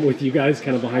calm with you guys,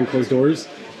 kind of behind closed doors.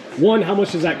 One, how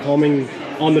much does that calming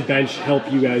on the bench help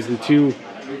you guys? And two,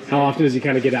 how often does he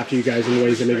kind of get after you guys in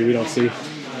ways that maybe we don't see?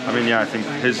 I mean, yeah, I think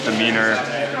his demeanor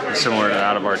is similar to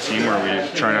that of our team, where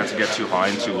we try not to get too high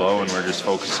and too low, and we're just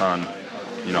focused on,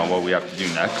 you know, what we have to do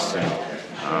next. And,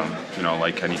 you know,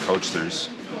 like any coach, there's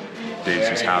days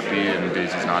he's happy and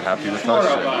days he's not happy with us.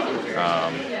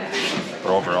 And, but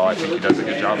overall, I think he does a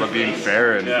good job of being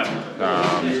fair and,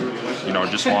 you know,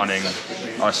 just wanting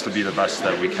us to be the best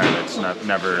that we can. It's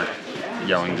never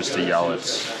yelling just to yell.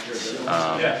 It's,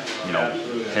 you know,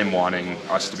 him wanting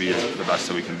us to be the best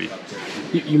that we can be.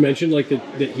 You mentioned like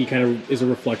that he kind of is a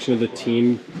reflection of the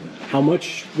team. How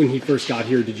much, when he first got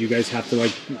here, did you guys have to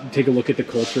like take a look at the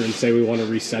culture and say we want to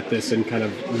reset this and kind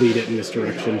of lead it in this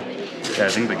direction? Yeah, I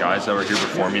think the guys that were here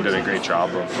before me did a great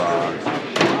job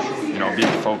of, you know,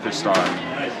 being focused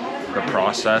on the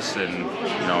process, and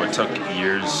you know, it took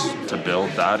years to build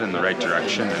that in the right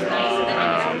direction.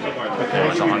 And it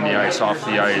was on the ice, off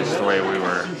the ice, the way we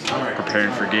were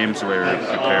preparing for games, the way we were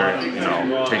preparing, you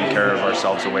know, taking care of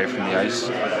ourselves away from the ice.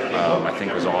 I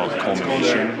think it was all a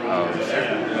culmination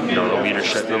of, you know,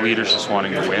 the leaders just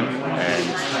wanting to win,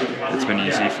 and it's been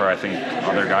easy for, I think,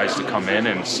 other guys to come in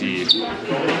and see,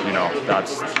 you know,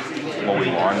 that's what we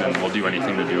want, and we'll do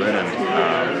anything to do it,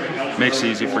 and makes it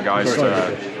easy for guys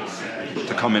to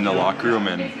come in the locker room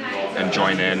and and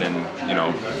join in and, you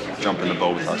know, jump in the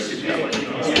boat with us.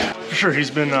 Yeah. For sure,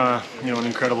 he's been an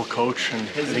incredible coach, and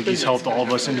I think he's helped all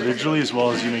of us individually as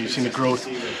well as you've seen the growth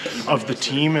of the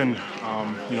team, and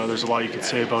there's a lot you could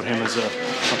say about him as a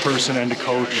person and a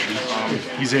coach.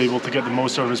 He's able to get the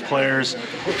most out of his players.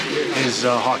 His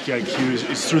hockey IQ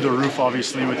is through the roof,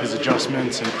 obviously, with his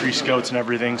adjustments and pre-scouts and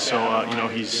everything. So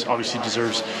he's obviously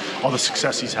deserves all the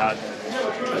success he's had.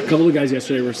 A couple of guys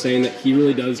yesterday were saying that he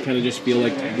really does kind of just feel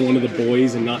like one of the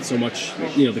boys and not so much,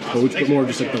 the coach, but more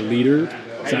just like the leader.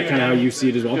 Is that kind of how you see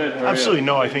it as well? Absolutely.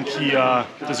 No, I think he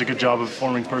does a good job of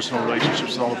forming personal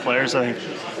relationships with all the players. I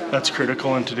think that's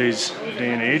critical in today's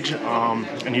day and age,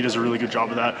 and he does a really good job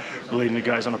of that, relating to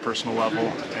guys on a personal level,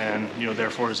 and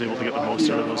therefore is able to get the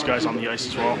most out of those guys on the ice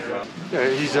as well. Yeah,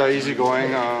 he's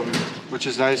easygoing, which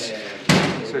is nice.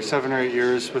 So 7 or 8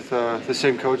 years with the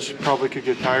same coach probably could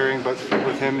get tiring, but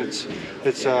with him, it's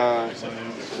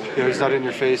he's not in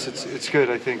your face. It's good.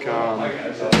 I think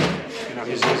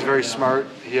he's very smart.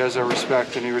 He has our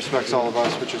respect, and he respects all of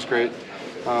us, which is great.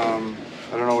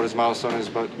 I don't know what his milestone is,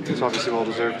 but it's obviously well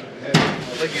deserved.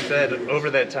 Like you said, over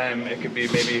that time, it could be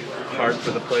maybe hard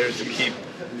for the players to keep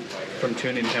from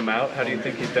tuning him out. How do you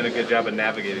think he's done a good job of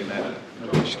navigating that?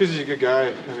 Just because he's a good guy.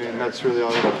 I mean, that's really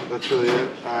it.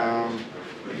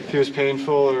 If he was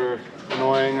painful or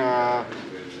annoying,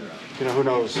 who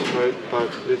knows, right?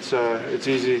 But it's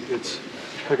easy. It's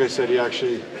like I said, he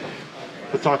actually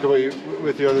will talk about you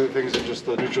with the other things than just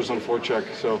the neutral zone forecheck.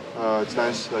 So it's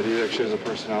nice that he actually has a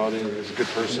personality. He's a good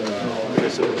person. Like I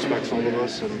said, respects all of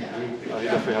us, and he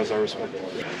definitely has our respect.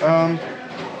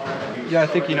 I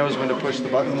think he knows when to push the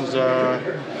buttons,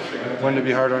 when to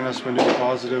be hard on us, when to be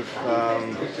positive.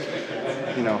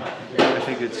 I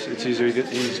think it's easier.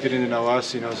 He's getting to know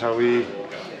us. He knows how we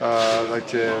like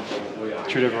to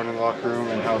treat everyone in the locker room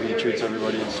and how he treats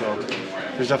everybody. And so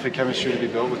there's definitely chemistry to be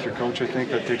built with your coach. I think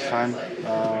that takes time.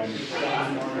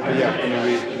 We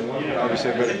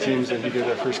obviously have better teams than he did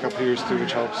the first couple of years too,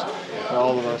 which helps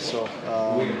all of us. So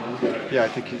I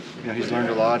think he's learned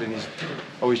a lot, and he's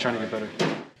always trying to get better.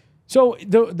 So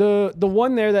the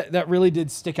one there that really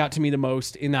did stick out to me the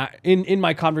most in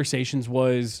my conversations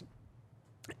was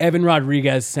Evan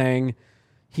Rodriguez saying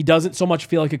he doesn't so much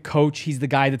feel like a coach. He's the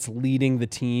guy that's leading the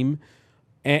team.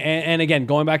 And again,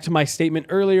 going back to my statement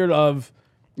earlier of,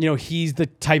 he's the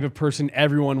type of person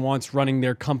everyone wants running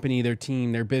their company, their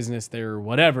team, their business, their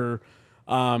whatever.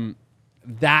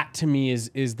 That to me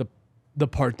is the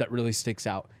part that really sticks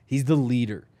out. He's the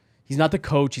leader. He's not the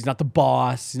coach. He's not the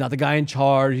boss. He's not the guy in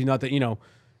charge. He's not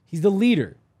he's the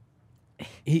leader.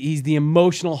 He's the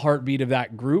emotional heartbeat of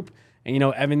that group. And,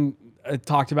 Evan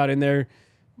talked about in there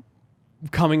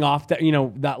coming off that,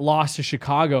 that loss to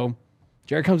Chicago.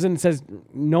 Jared comes in and says,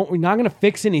 no, we're not going to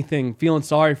fix anything feeling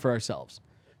sorry for ourselves.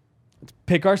 Let's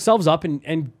pick ourselves up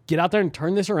and get out there and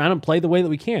turn this around and play the way that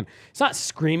we can. He's not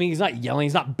screaming. He's not yelling.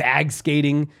 He's not bag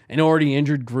skating an already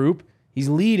injured group. He's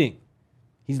leading.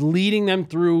 He's leading them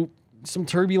through some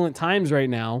turbulent times right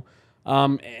now.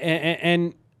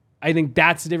 And I think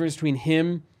that's the difference between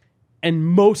him and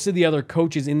most of the other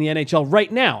coaches in the NHL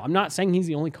right now. I'm not saying he's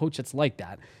the only coach that's like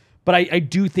that, but I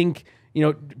do think,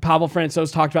 Pavel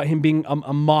Francouz talked about him being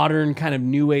a modern kind of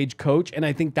new age coach. And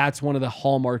I think that's one of the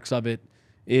hallmarks of it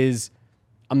is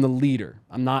I'm the leader.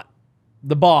 I'm not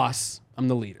the boss. I'm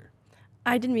the leader.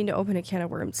 I didn't mean to open a can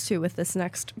of worms too with this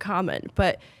next comment,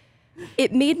 but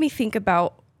it made me think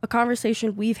about a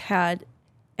conversation we've had,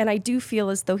 and I do feel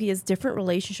as though he has different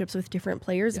relationships with different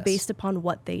players based upon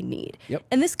what they need. Yep.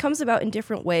 And this comes about in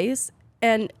different ways.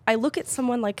 And I look at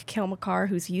someone like Cale Makar,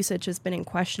 whose usage has been in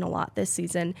question a lot this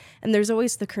season, and there's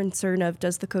always the concern of,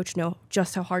 does the coach know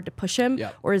just how hard to push him,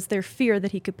 or is there fear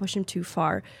that he could push him too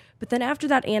far? But then after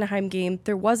that Anaheim game,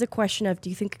 there was a question of,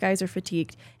 do you think guys are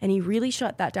fatigued? And he really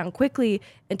shut that down quickly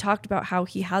and talked about how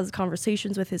he has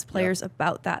conversations with his players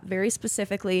about that very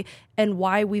specifically, and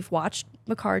why we've watched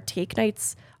Makar take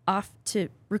nights off to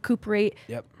recuperate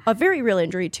a very real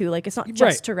injury too. Like, it's not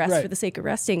just to rest for the sake of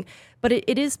resting, but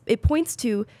it points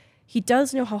to, he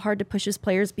does know how hard to push his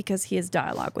players because he has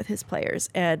dialogue with his players.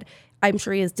 And I'm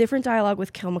sure he has different dialogue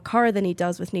with Cale Makar than he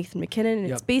does with Nathan MacKinnon,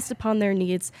 and it's based upon their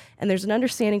needs, and there's an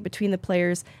understanding between the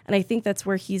players. And I think that's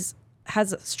where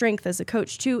has a strength as a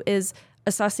coach too, is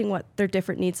assessing what their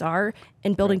different needs are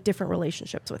and building different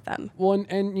relationships with them. Well,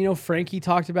 and Frankie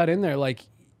talked about in there, like,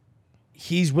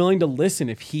 he's willing to listen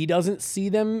if he doesn't see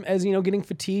them as, getting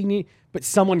fatigued, but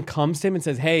someone comes to him and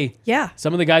says, hey,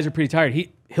 some of the guys are pretty tired.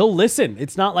 He'll listen.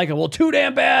 It's not like, too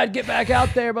damn bad, get back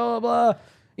out there, blah, blah,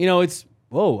 blah. It's,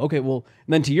 whoa, okay, well,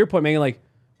 and then to your point, Megan, like,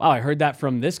 wow, I heard that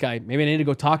from this guy. Maybe I need to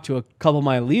go talk to a couple of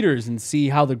my leaders and see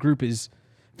how the group is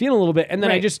feeling a little bit. And then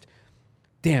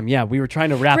damn, yeah, we were trying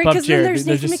to wrap Right, up because then Jared. there's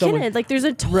Nathan just so McKinnon. much- Like, there's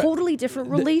a totally different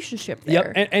relationship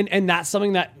there. Yep, and that's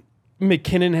something that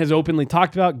McKinnon has openly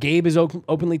talked about. Gabe has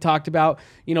openly talked about.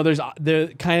 You know, there's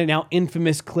the kind of now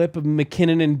infamous clip of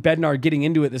McKinnon and Bednar getting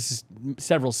into it. This is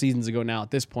several seasons ago now at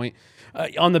this point,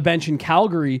 on the bench in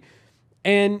Calgary.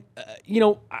 And, you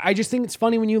know, I just think it's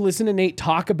funny when you listen to Nate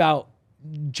talk about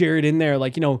Jared in there.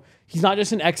 Like, you know, he's not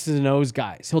just an X's and O's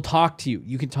guy. He'll talk to you.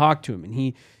 You can talk to him. And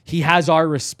he has our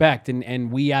respect,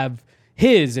 and we have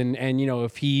his. And you know,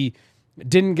 if he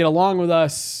didn't get along with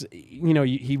us, you know,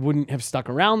 he wouldn't have stuck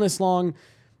around this long.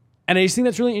 And I just think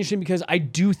that's really interesting because I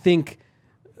do think,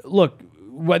 look,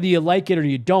 whether you like it or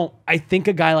you don't, I think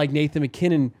a guy like Nathan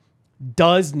McKinnon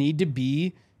does need to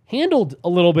be handled a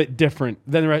little bit different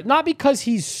than the rest. Not because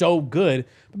he's so good,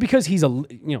 but because he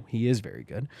is very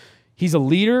good. He's a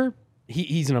leader.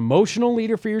 He's an emotional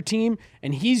leader for your team.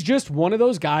 And he's just one of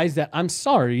those guys that, I'm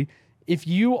sorry, if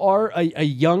you are a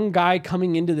young guy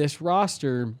coming into this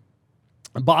roster,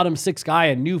 a bottom six guy,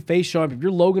 a new face showing up, if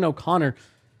you're Logan O'Connor,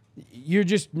 you're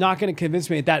just not going to convince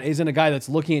me that isn't a guy that's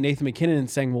looking at Nathan McKinnon and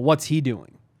saying, well, what's he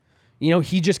doing? You know,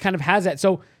 he just kind of has that.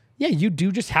 So, yeah, you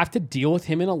do just have to deal with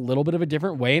him in a little bit of a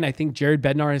different way. And I think Jared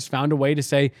Bednar has found a way to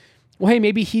say, well, hey,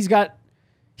 maybe he's got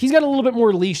a little bit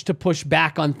more leash to push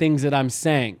back on things that I'm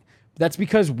saying. That's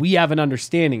because we have an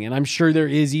understanding. And I'm sure there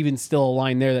is even still a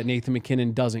line there that Nathan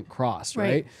McKinnon doesn't cross,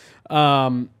 right?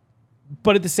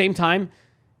 But at the same time,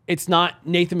 it's not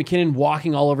Nathan McKinnon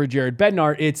walking all over Jared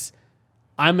Bednar. It's,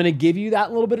 I'm going to give you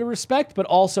that little bit of respect, but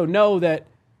also know that,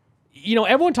 you know,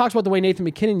 everyone talks about the way Nathan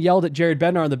McKinnon yelled at Jared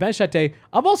Bednar on the bench that day.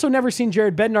 I've also never seen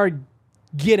Jared Bednar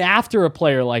get after a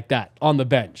player like that on the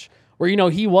bench, where, you know,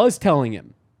 he was telling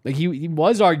him, like he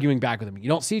was arguing back with him. You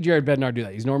don't see Jared Bednar do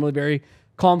that. He's normally very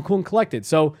calm, cool, and collected.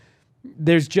 So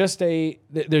there's just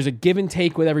there's a give and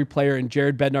take with every player, and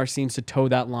Jared Bednar seems to toe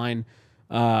that line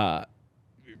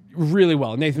really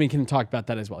well. Nathan McKinnon talked about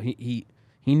that as well. He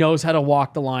knows how to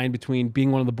walk the line between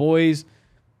being one of the boys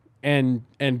and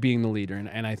being the leader.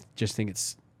 And I just think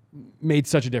it's made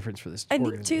such a difference for this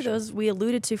organization. I think, too, we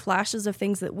alluded to flashes of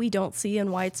things that we don't see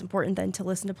and why it's important then to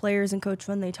listen to players and coach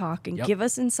when they talk and give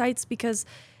us insights, because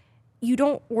you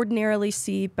don't ordinarily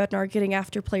see Bednar getting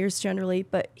after players generally,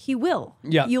 but he will.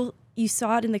 Yeah. You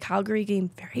saw it in the Calgary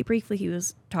game very briefly. He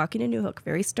was talking to Newhook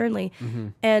very sternly.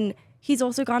 And he's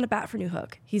also gone to bat for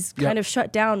Newhook. He's kind of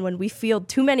shut down when we field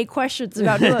too many questions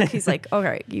about Newhook. He's like, all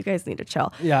right, you guys need to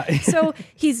chill. Yeah. So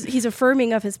he's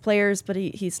affirming of his players, but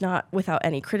he's not without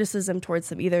any criticism towards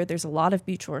them either. There's a lot of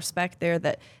mutual respect there.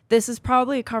 That this is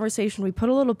probably a conversation we put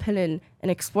a little pin in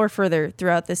and explore further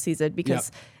throughout this season,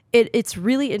 because it's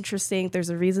really interesting. There's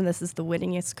a reason this is the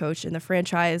winningest coach in the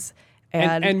franchise.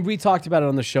 And we talked about it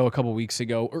on the show a couple weeks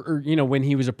ago, or you know, when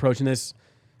he was approaching this.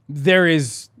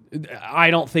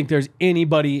 I don't think there's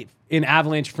anybody in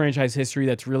Avalanche franchise history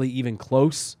that's really even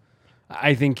close.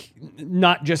 I think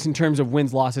not just in terms of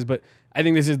wins, losses, but I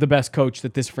think this is the best coach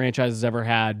that this franchise has ever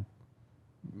had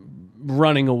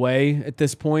running away at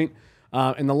this point.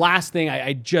 And the last thing,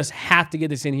 I just have to get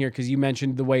this in here because you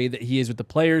mentioned the way that he is with the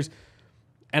players.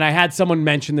 And I had someone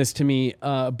mention this to me,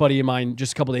 a buddy of mine,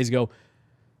 just a couple days ago.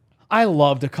 I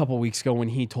loved a couple weeks ago when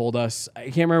he told us, I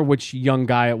can't remember which young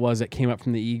guy it was that came up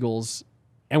from the Eagles,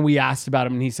 and we asked about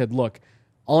him, and he said, look,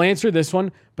 I'll answer this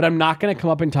one, but I'm not going to come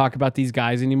up and talk about these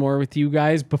guys anymore with you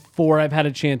guys before I've had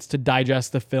a chance to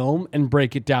digest the film and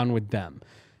break it down with them.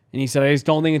 And he said, I just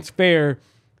don't think it's fair.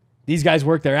 These guys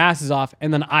work their asses off,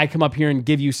 and then I come up here and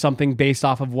give you something based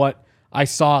off of what I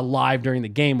saw live during the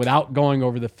game without going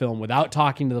over the film, without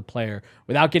talking to the player,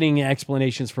 without getting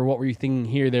explanations for what were you thinking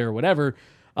here, there, or whatever.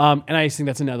 And I just think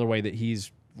that's another way that he's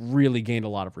really gained a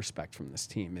lot of respect from this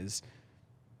team, is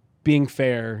being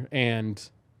fair and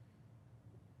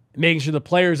making sure the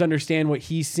players understand what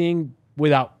he's seeing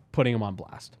without putting them on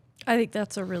blast. I think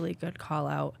that's a really good call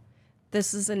out.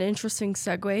 This is an interesting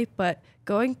segue, but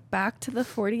going back to the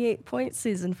 48-point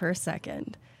season for a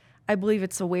second, I believe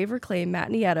it's a waiver claim. Matt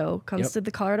Nieto comes to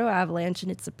the Colorado Avalanche,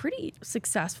 and it's a pretty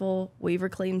successful waiver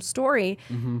claim story.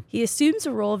 He assumes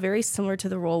a role very similar to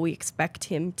the role we expect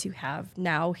him to have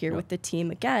now here with the team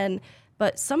again,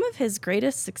 but some of his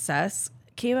greatest success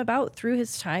came about through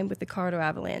his time with the Colorado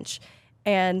Avalanche.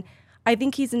 And I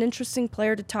think he's an interesting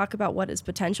player to talk about what his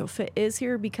potential fit is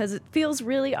here, because it feels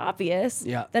really obvious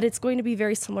that it's going to be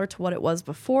very similar to what it was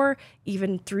before,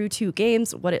 even through 2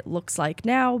 games, what it looks like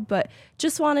now. But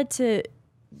just wanted to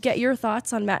get your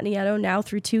thoughts on Matt Nieto now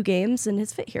through 2 games and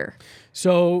his fit here.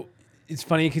 So it's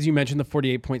funny because you mentioned the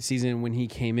 48-point season when he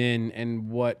came in,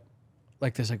 and what,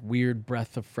 like this weird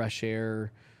breath of fresh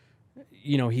air,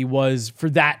 you know, he was for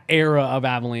that era of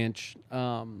Avalanche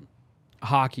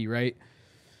hockey, right?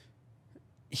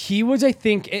 he was, I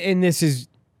think, and this is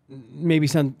maybe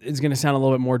is going to sound a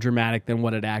little bit more dramatic than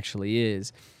what it actually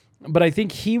is, but I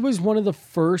think he was one of the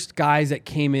first guys that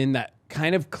came in that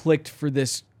kind of clicked for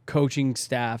this coaching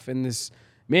staff and this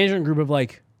management group of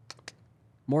like,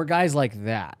 more guys like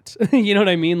that. You know what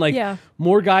I mean? Like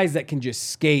more guys that can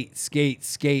just skate,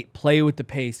 play with the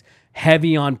pace,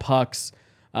 heavy on pucks,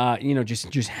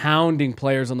 just hounding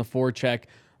players on the forecheck,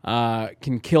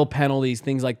 can kill penalties,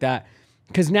 things like that.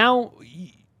 Because now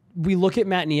we look at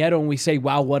Matt Nieto and we say,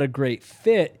 wow, what a great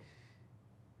fit.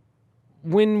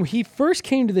 When he first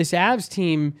came to this Avs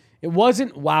team, it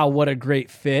wasn't, wow, what a great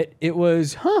fit. It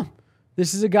was,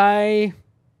 this is a guy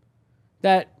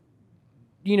that,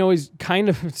 is kind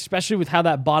of, especially with how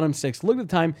that bottom six looked at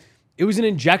the time, it was an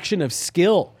injection of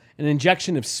skill, an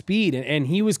injection of speed, and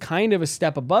he was kind of a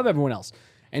step above everyone else.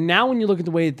 And now when you look at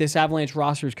the way that this Avalanche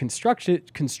roster is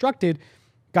constructed,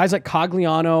 guys like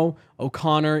Cogliano,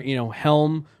 O'Connor,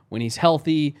 Helm, when he's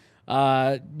healthy,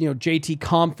 JT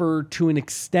Compher to an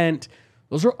extent,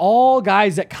 those are all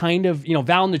guys that kind of,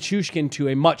 Val Nichushkin to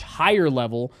a much higher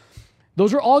level.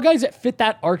 Those are all guys that fit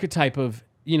that archetype of,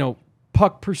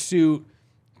 puck pursuit,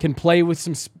 can play with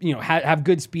some, have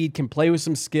good speed, can play with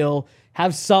some skill,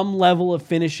 have some level of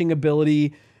finishing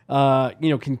ability,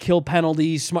 can kill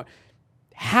penalties. Smart.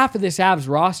 Half of this Avs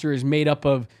roster is made up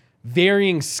of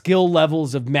varying skill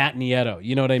levels of Matt Nieto.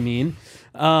 You know what I mean?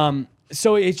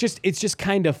 So it's just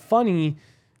kind of funny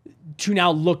to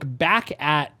now look back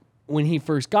at when he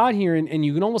first got here, and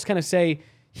you can almost kind of say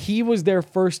he was their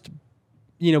first,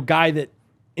 guy that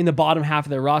in the bottom half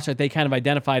of their roster that they kind of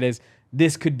identified as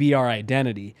this could be our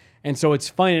identity. And so it's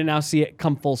funny to now see it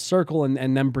come full circle and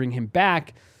then bring him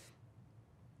back.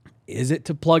 Is it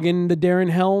to plug in the Darren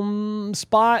Helm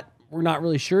spot? We're not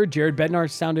really sure. Jared Bednar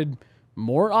sounded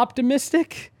more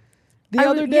optimistic the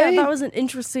other day. Yeah, that was an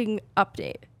interesting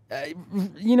update.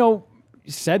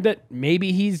 Said that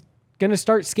maybe he's going to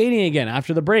start skating again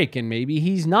after the break, and maybe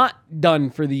he's not done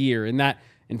for the year, and that,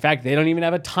 in fact, they don't even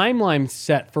have a timeline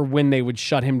set for when they would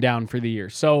shut him down for the year.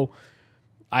 So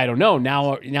I don't know.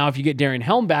 Now if you get Darren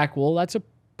Helm back, well, that's a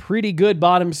pretty good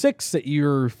bottom six that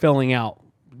you're filling out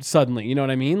suddenly. You know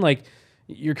what I mean? Like,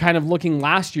 you're kind of looking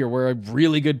last year where a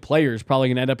really good player is probably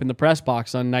going to end up in the press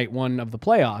box on night one of the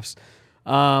playoffs.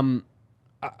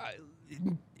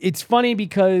 It's funny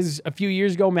because a few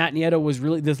years ago, Matt Nieto was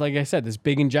really this, like I said, this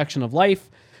big injection of life.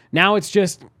 Now it's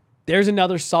just, there's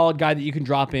another solid guy that you can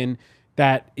drop in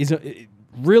that is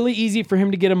really easy for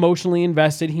him to get emotionally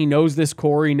invested. He knows this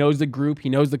core. He knows the group. He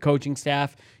knows the coaching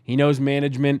staff. He knows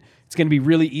management. It's going to be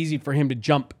really easy for him to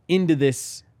jump into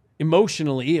this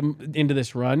emotionally, into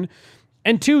this run.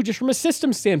 And two, just from a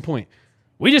system standpoint,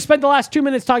 we just spent the last 2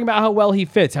 minutes talking about how well he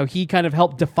fits, how he kind of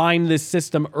helped define this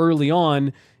system early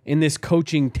on in this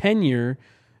coaching tenure.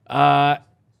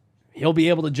 He'll be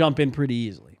able to jump in pretty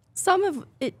easily. Some of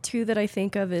it, too, that I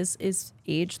think of is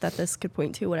age that this could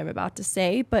point to, what I'm about to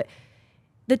say. But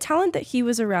the talent that he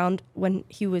was around when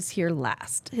he was here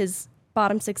last, his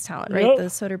bottom six talent, right? The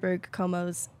Soderberg,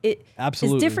 Comos, it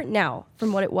is different now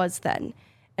from what it was then.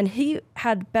 And he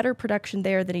had better production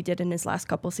there than he did in his last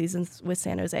couple seasons with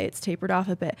San Jose. It's tapered off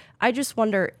a bit. I just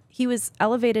wonder, he was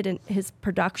elevated in his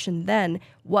production then.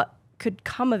 What could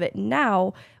come of it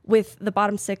now with the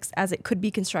bottom six as it could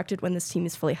be constructed when this team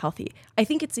is fully healthy? I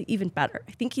think it's even better.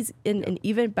 I think he's in an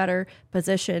even better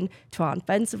position to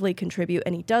offensively contribute,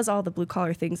 and he does all the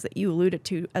blue-collar things that you alluded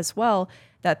to as well,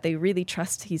 that they really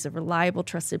trust. He's a reliable,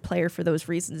 trusted player for those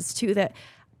reasons, too, that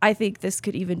I think this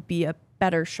could even be a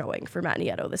better showing for Matt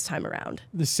Nieto this time around.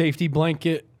 The safety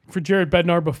blanket for Jared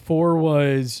Bednar before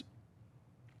was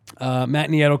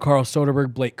Matt Nieto, Carl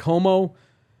Soderberg, Blake Como.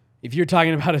 If you're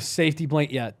talking about a safety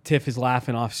blanket, yeah, Tiff is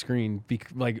laughing off screen.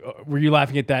 Were you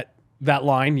laughing at that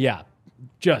line? Yeah,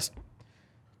 just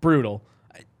brutal.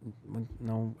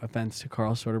 No offense to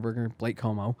Carl Soderberg or Blake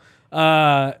Como.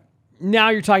 Now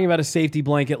you're talking about a safety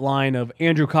blanket line of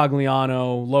Andrew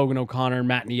Cogliano, Logan O'Connor,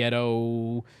 Matt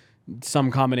Nieto,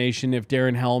 some combination. If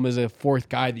Darren Helm is a fourth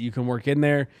guy that you can work in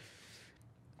there,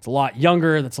 it's a lot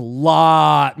younger. That's a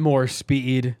lot more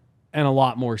speed and a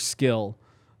lot more skill.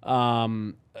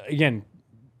 Again,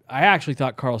 I actually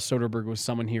thought Carl Soderberg was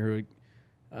someone here who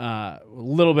a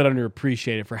little bit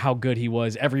underappreciated for how good he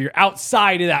was every year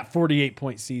outside of that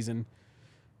 48-point season.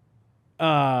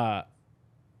 Yeah,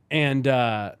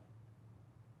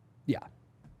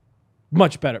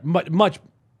 much better,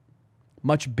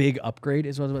 much big upgrade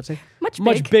is what I was about to say.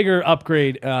 Much bigger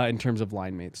upgrade in terms of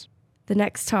line mates. The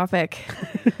next topic,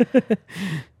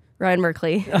 Ryan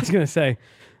Merkley. I was gonna say,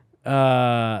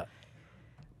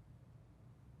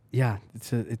 yeah,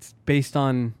 it's based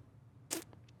on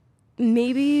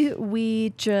maybe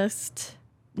we just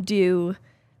do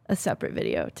a separate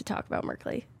video to talk about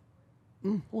Merkley.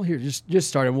 Well, here, just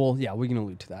start it. We can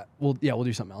allude to that. We'll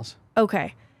do something else.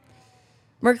 Okay.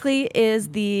 Merkley is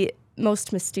the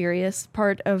most mysterious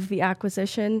part of the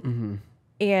acquisition,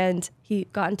 and he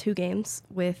got in 2 games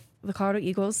with the Colorado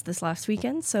Eagles this last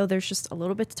weekend, so there's just a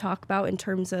little bit to talk about in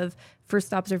terms of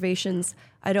first observations.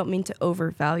 I don't mean to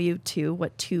overvalue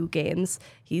 2 games.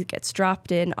 He gets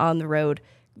dropped in on the road,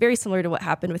 very similar to what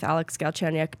happened with Alex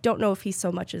Galchenyuk. Don't know if he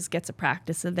so much as gets a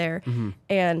practice in there.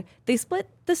 And they split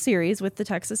the series with the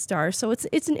Texas Stars, so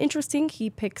it's an interesting. He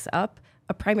picks up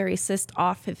a primary assist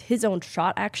off of his own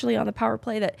shot, actually, on the power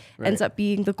play that ends up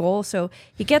being the goal. So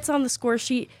he gets on the score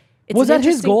sheet. Was that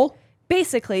his goal?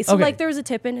 Basically. So, there was a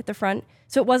tip-in at the front,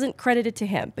 so it wasn't credited to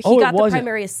him. But he got the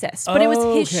primary assist. But it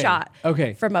was his shot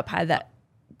from up high that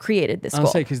created this goal.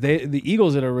 I'll say, because the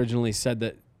Eagles had originally said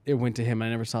that it went to him. I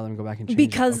never saw them go back and change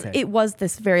because it was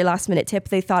this very last-minute tip.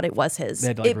 They thought it was his.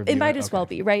 It might as well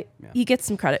be, right? Yeah. He gets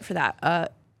some credit for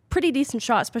that. Pretty decent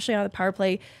shot, especially on the power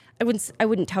play. I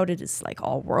wouldn't tout it as like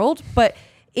all world, but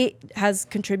it has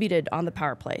contributed on the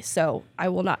power play. So I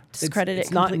will not discredit it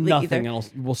completely not nothing either.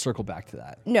 Else. We'll circle back to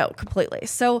that. No, completely.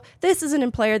 So this is a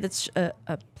player that's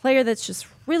a player that's just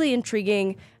really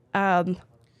intriguing.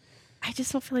 I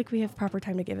just don't feel like we have proper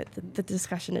time to give it the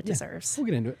discussion it deserves. We'll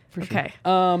get into it for sure.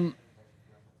 Okay.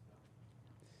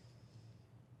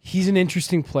 He's an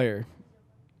interesting player,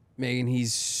 Megan.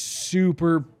 He's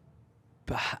super.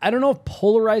 I don't know if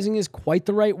polarizing is quite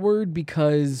the right word,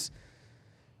 because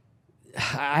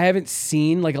I haven't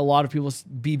seen like a lot of people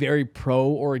be very pro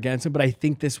or against him, but I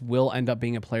think this will end up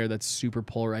being a player that's super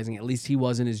polarizing. At least he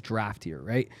was in his draft year,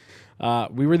 right?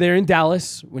 We were there in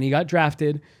Dallas when he got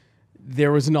drafted.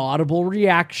 There was an audible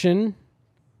reaction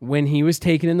when he was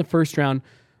taken in the first round.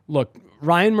 Look,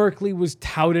 Ryan Merkley was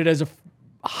touted as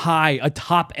a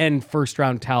top-end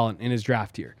first-round talent in his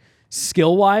draft year.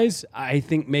 Skill-wise, I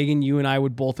think, Megan, you and I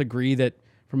would both agree that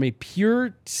from a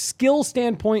pure skill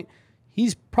standpoint,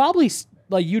 he's probably,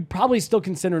 you'd probably still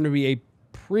consider him to be a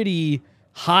pretty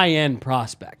high-end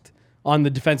prospect on the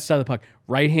defensive side of the puck.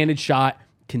 Right-handed shot,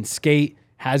 can skate,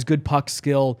 has good puck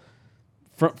skill.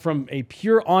 From a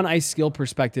pure on-ice skill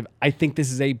perspective, I think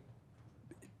this is a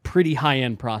pretty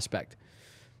high-end prospect.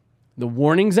 The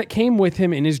warnings that came with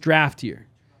him in his draft year,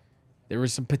 there were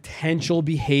some potential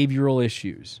behavioral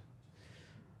issues.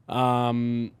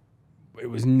 It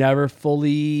was never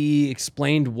fully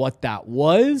explained what that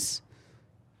was.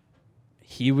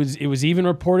 It was even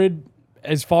reported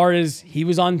as far as he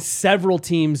was on several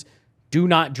teams' do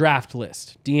not draft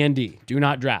list, DND, do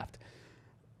not draft.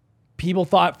 People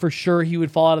thought for sure he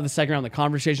would fall out of the second round. The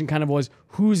conversation kind of was,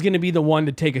 who's going to be the one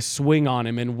to take a swing on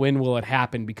him and when will it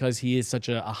happen, because he is such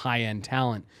a high-end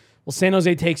talent. Well, San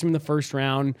Jose takes him in the first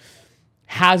round.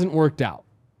 Hasn't worked out.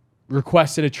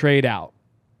 Requested a trade out.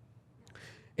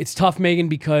 It's tough, Megan,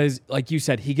 because, like you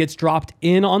said, he gets dropped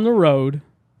in on the road,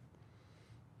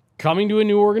 coming to a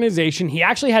new organization. He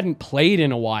actually hadn't played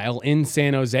in a while in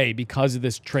San Jose because of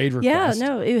this trade request. Yeah,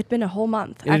 no, it had been a whole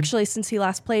month, actually, since he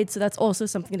last played, so that's also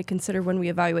something to consider when we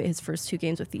evaluate his first 2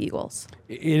 games with the Eagles.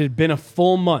 It had been a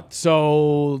full month,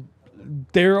 so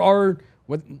there are,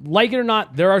 like it or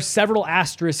not, there are several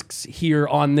asterisks here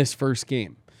on this first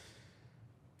game.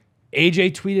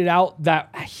 AJ tweeted out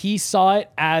that he saw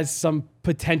it as some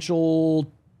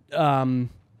potential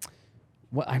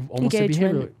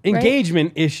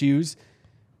engagement issues.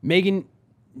 Megan,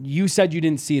 you said you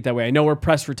didn't see it that way. I know we're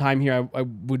pressed for time here. I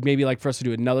would maybe like for us to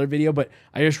do another video, but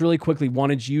I just really quickly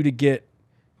wanted you to get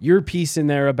your piece in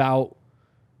there about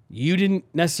you didn't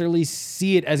necessarily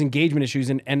see it as engagement issues,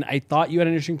 and I thought you had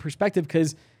an interesting perspective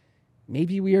because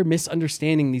maybe we are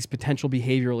misunderstanding these potential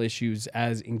behavioral issues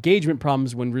as engagement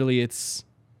problems when really it's...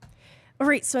 All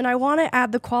right, so and I want to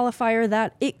add the qualifier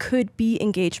that it could be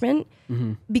engagement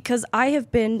because I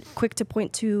have been quick to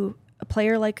point to a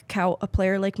player like Kaut, a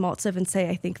player like Maltsev, and say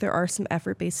I think there are some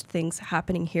effort-based things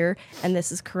happening here, and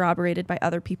this is corroborated by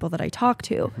other people that I talk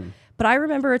to. But I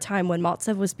remember a time when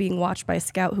Maltsev was being watched by a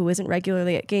scout who isn't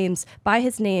regularly at games. By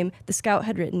his name, the scout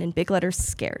had written in big letters,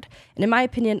 scared. And in my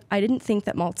opinion, I didn't think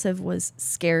that Maltsev was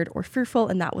scared or fearful,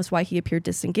 and that was why he appeared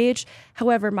disengaged.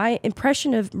 However, my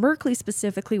impression of Merkley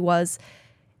specifically was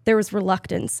there was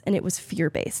reluctance, and it was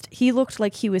fear-based. He looked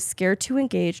like he was scared to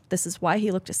engage. This is why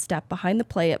he looked a step behind the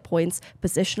play at points,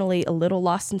 positionally a little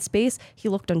lost in space. He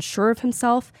looked unsure of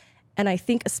himself, and I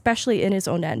think especially in his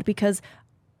own end, because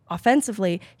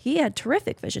offensively, he had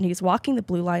terrific vision. He's walking the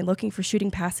blue line, looking for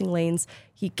shooting passing lanes.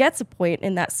 He gets a point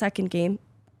in that second game,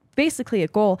 basically a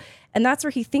goal. And that's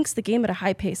where he thinks the game at a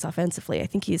high pace offensively. I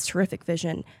think he has terrific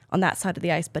vision on that side of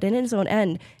the ice. But in his own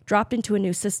end, dropped into a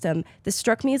new system, this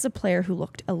struck me as a player who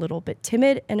looked a little bit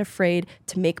timid and afraid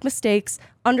to make mistakes.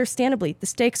 Understandably, the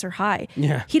stakes are high.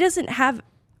 Yeah. He doesn't have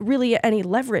really any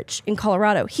leverage in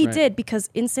Colorado. He did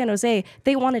because in San Jose,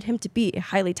 they wanted him to be a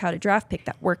highly touted draft pick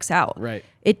that works out. Right.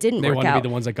 It didn't work out. They wanted to be the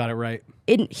ones that got it right.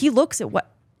 He looks at what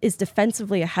is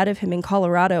defensively ahead of him in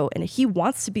Colorado, and he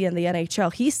wants to be in the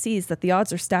NHL. He sees that the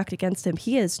odds are stacked against him.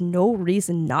 He has no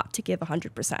reason not to give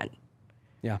 100%.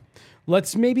 Yeah.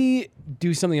 Let's maybe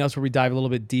do something else where we dive a little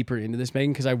bit deeper into this,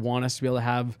 Megan, because I want us to be able to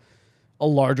have a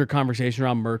larger conversation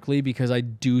around Merkley, because I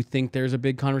do think there's a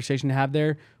big conversation to have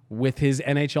there with his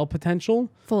NHL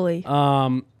potential. Fully.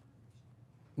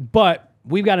 But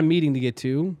we've got a meeting to get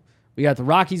to. We got the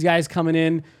Rockies guys coming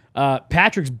in.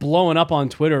 Patrick's blowing up on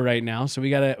Twitter right now, so we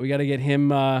gotta get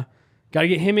him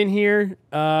in here.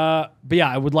 But yeah,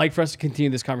 I would like for us to continue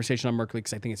this conversation on Merkley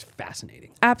because I think it's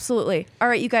fascinating. Absolutely. All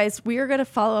right, you guys, we are going to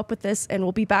follow up with this, and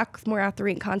we'll be back with more At the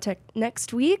Rink content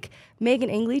next week. Megan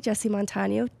Ingley, Jesse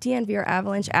Montano, DNVR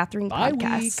Avalanche At the Rink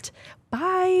podcast.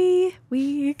 Bye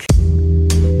week.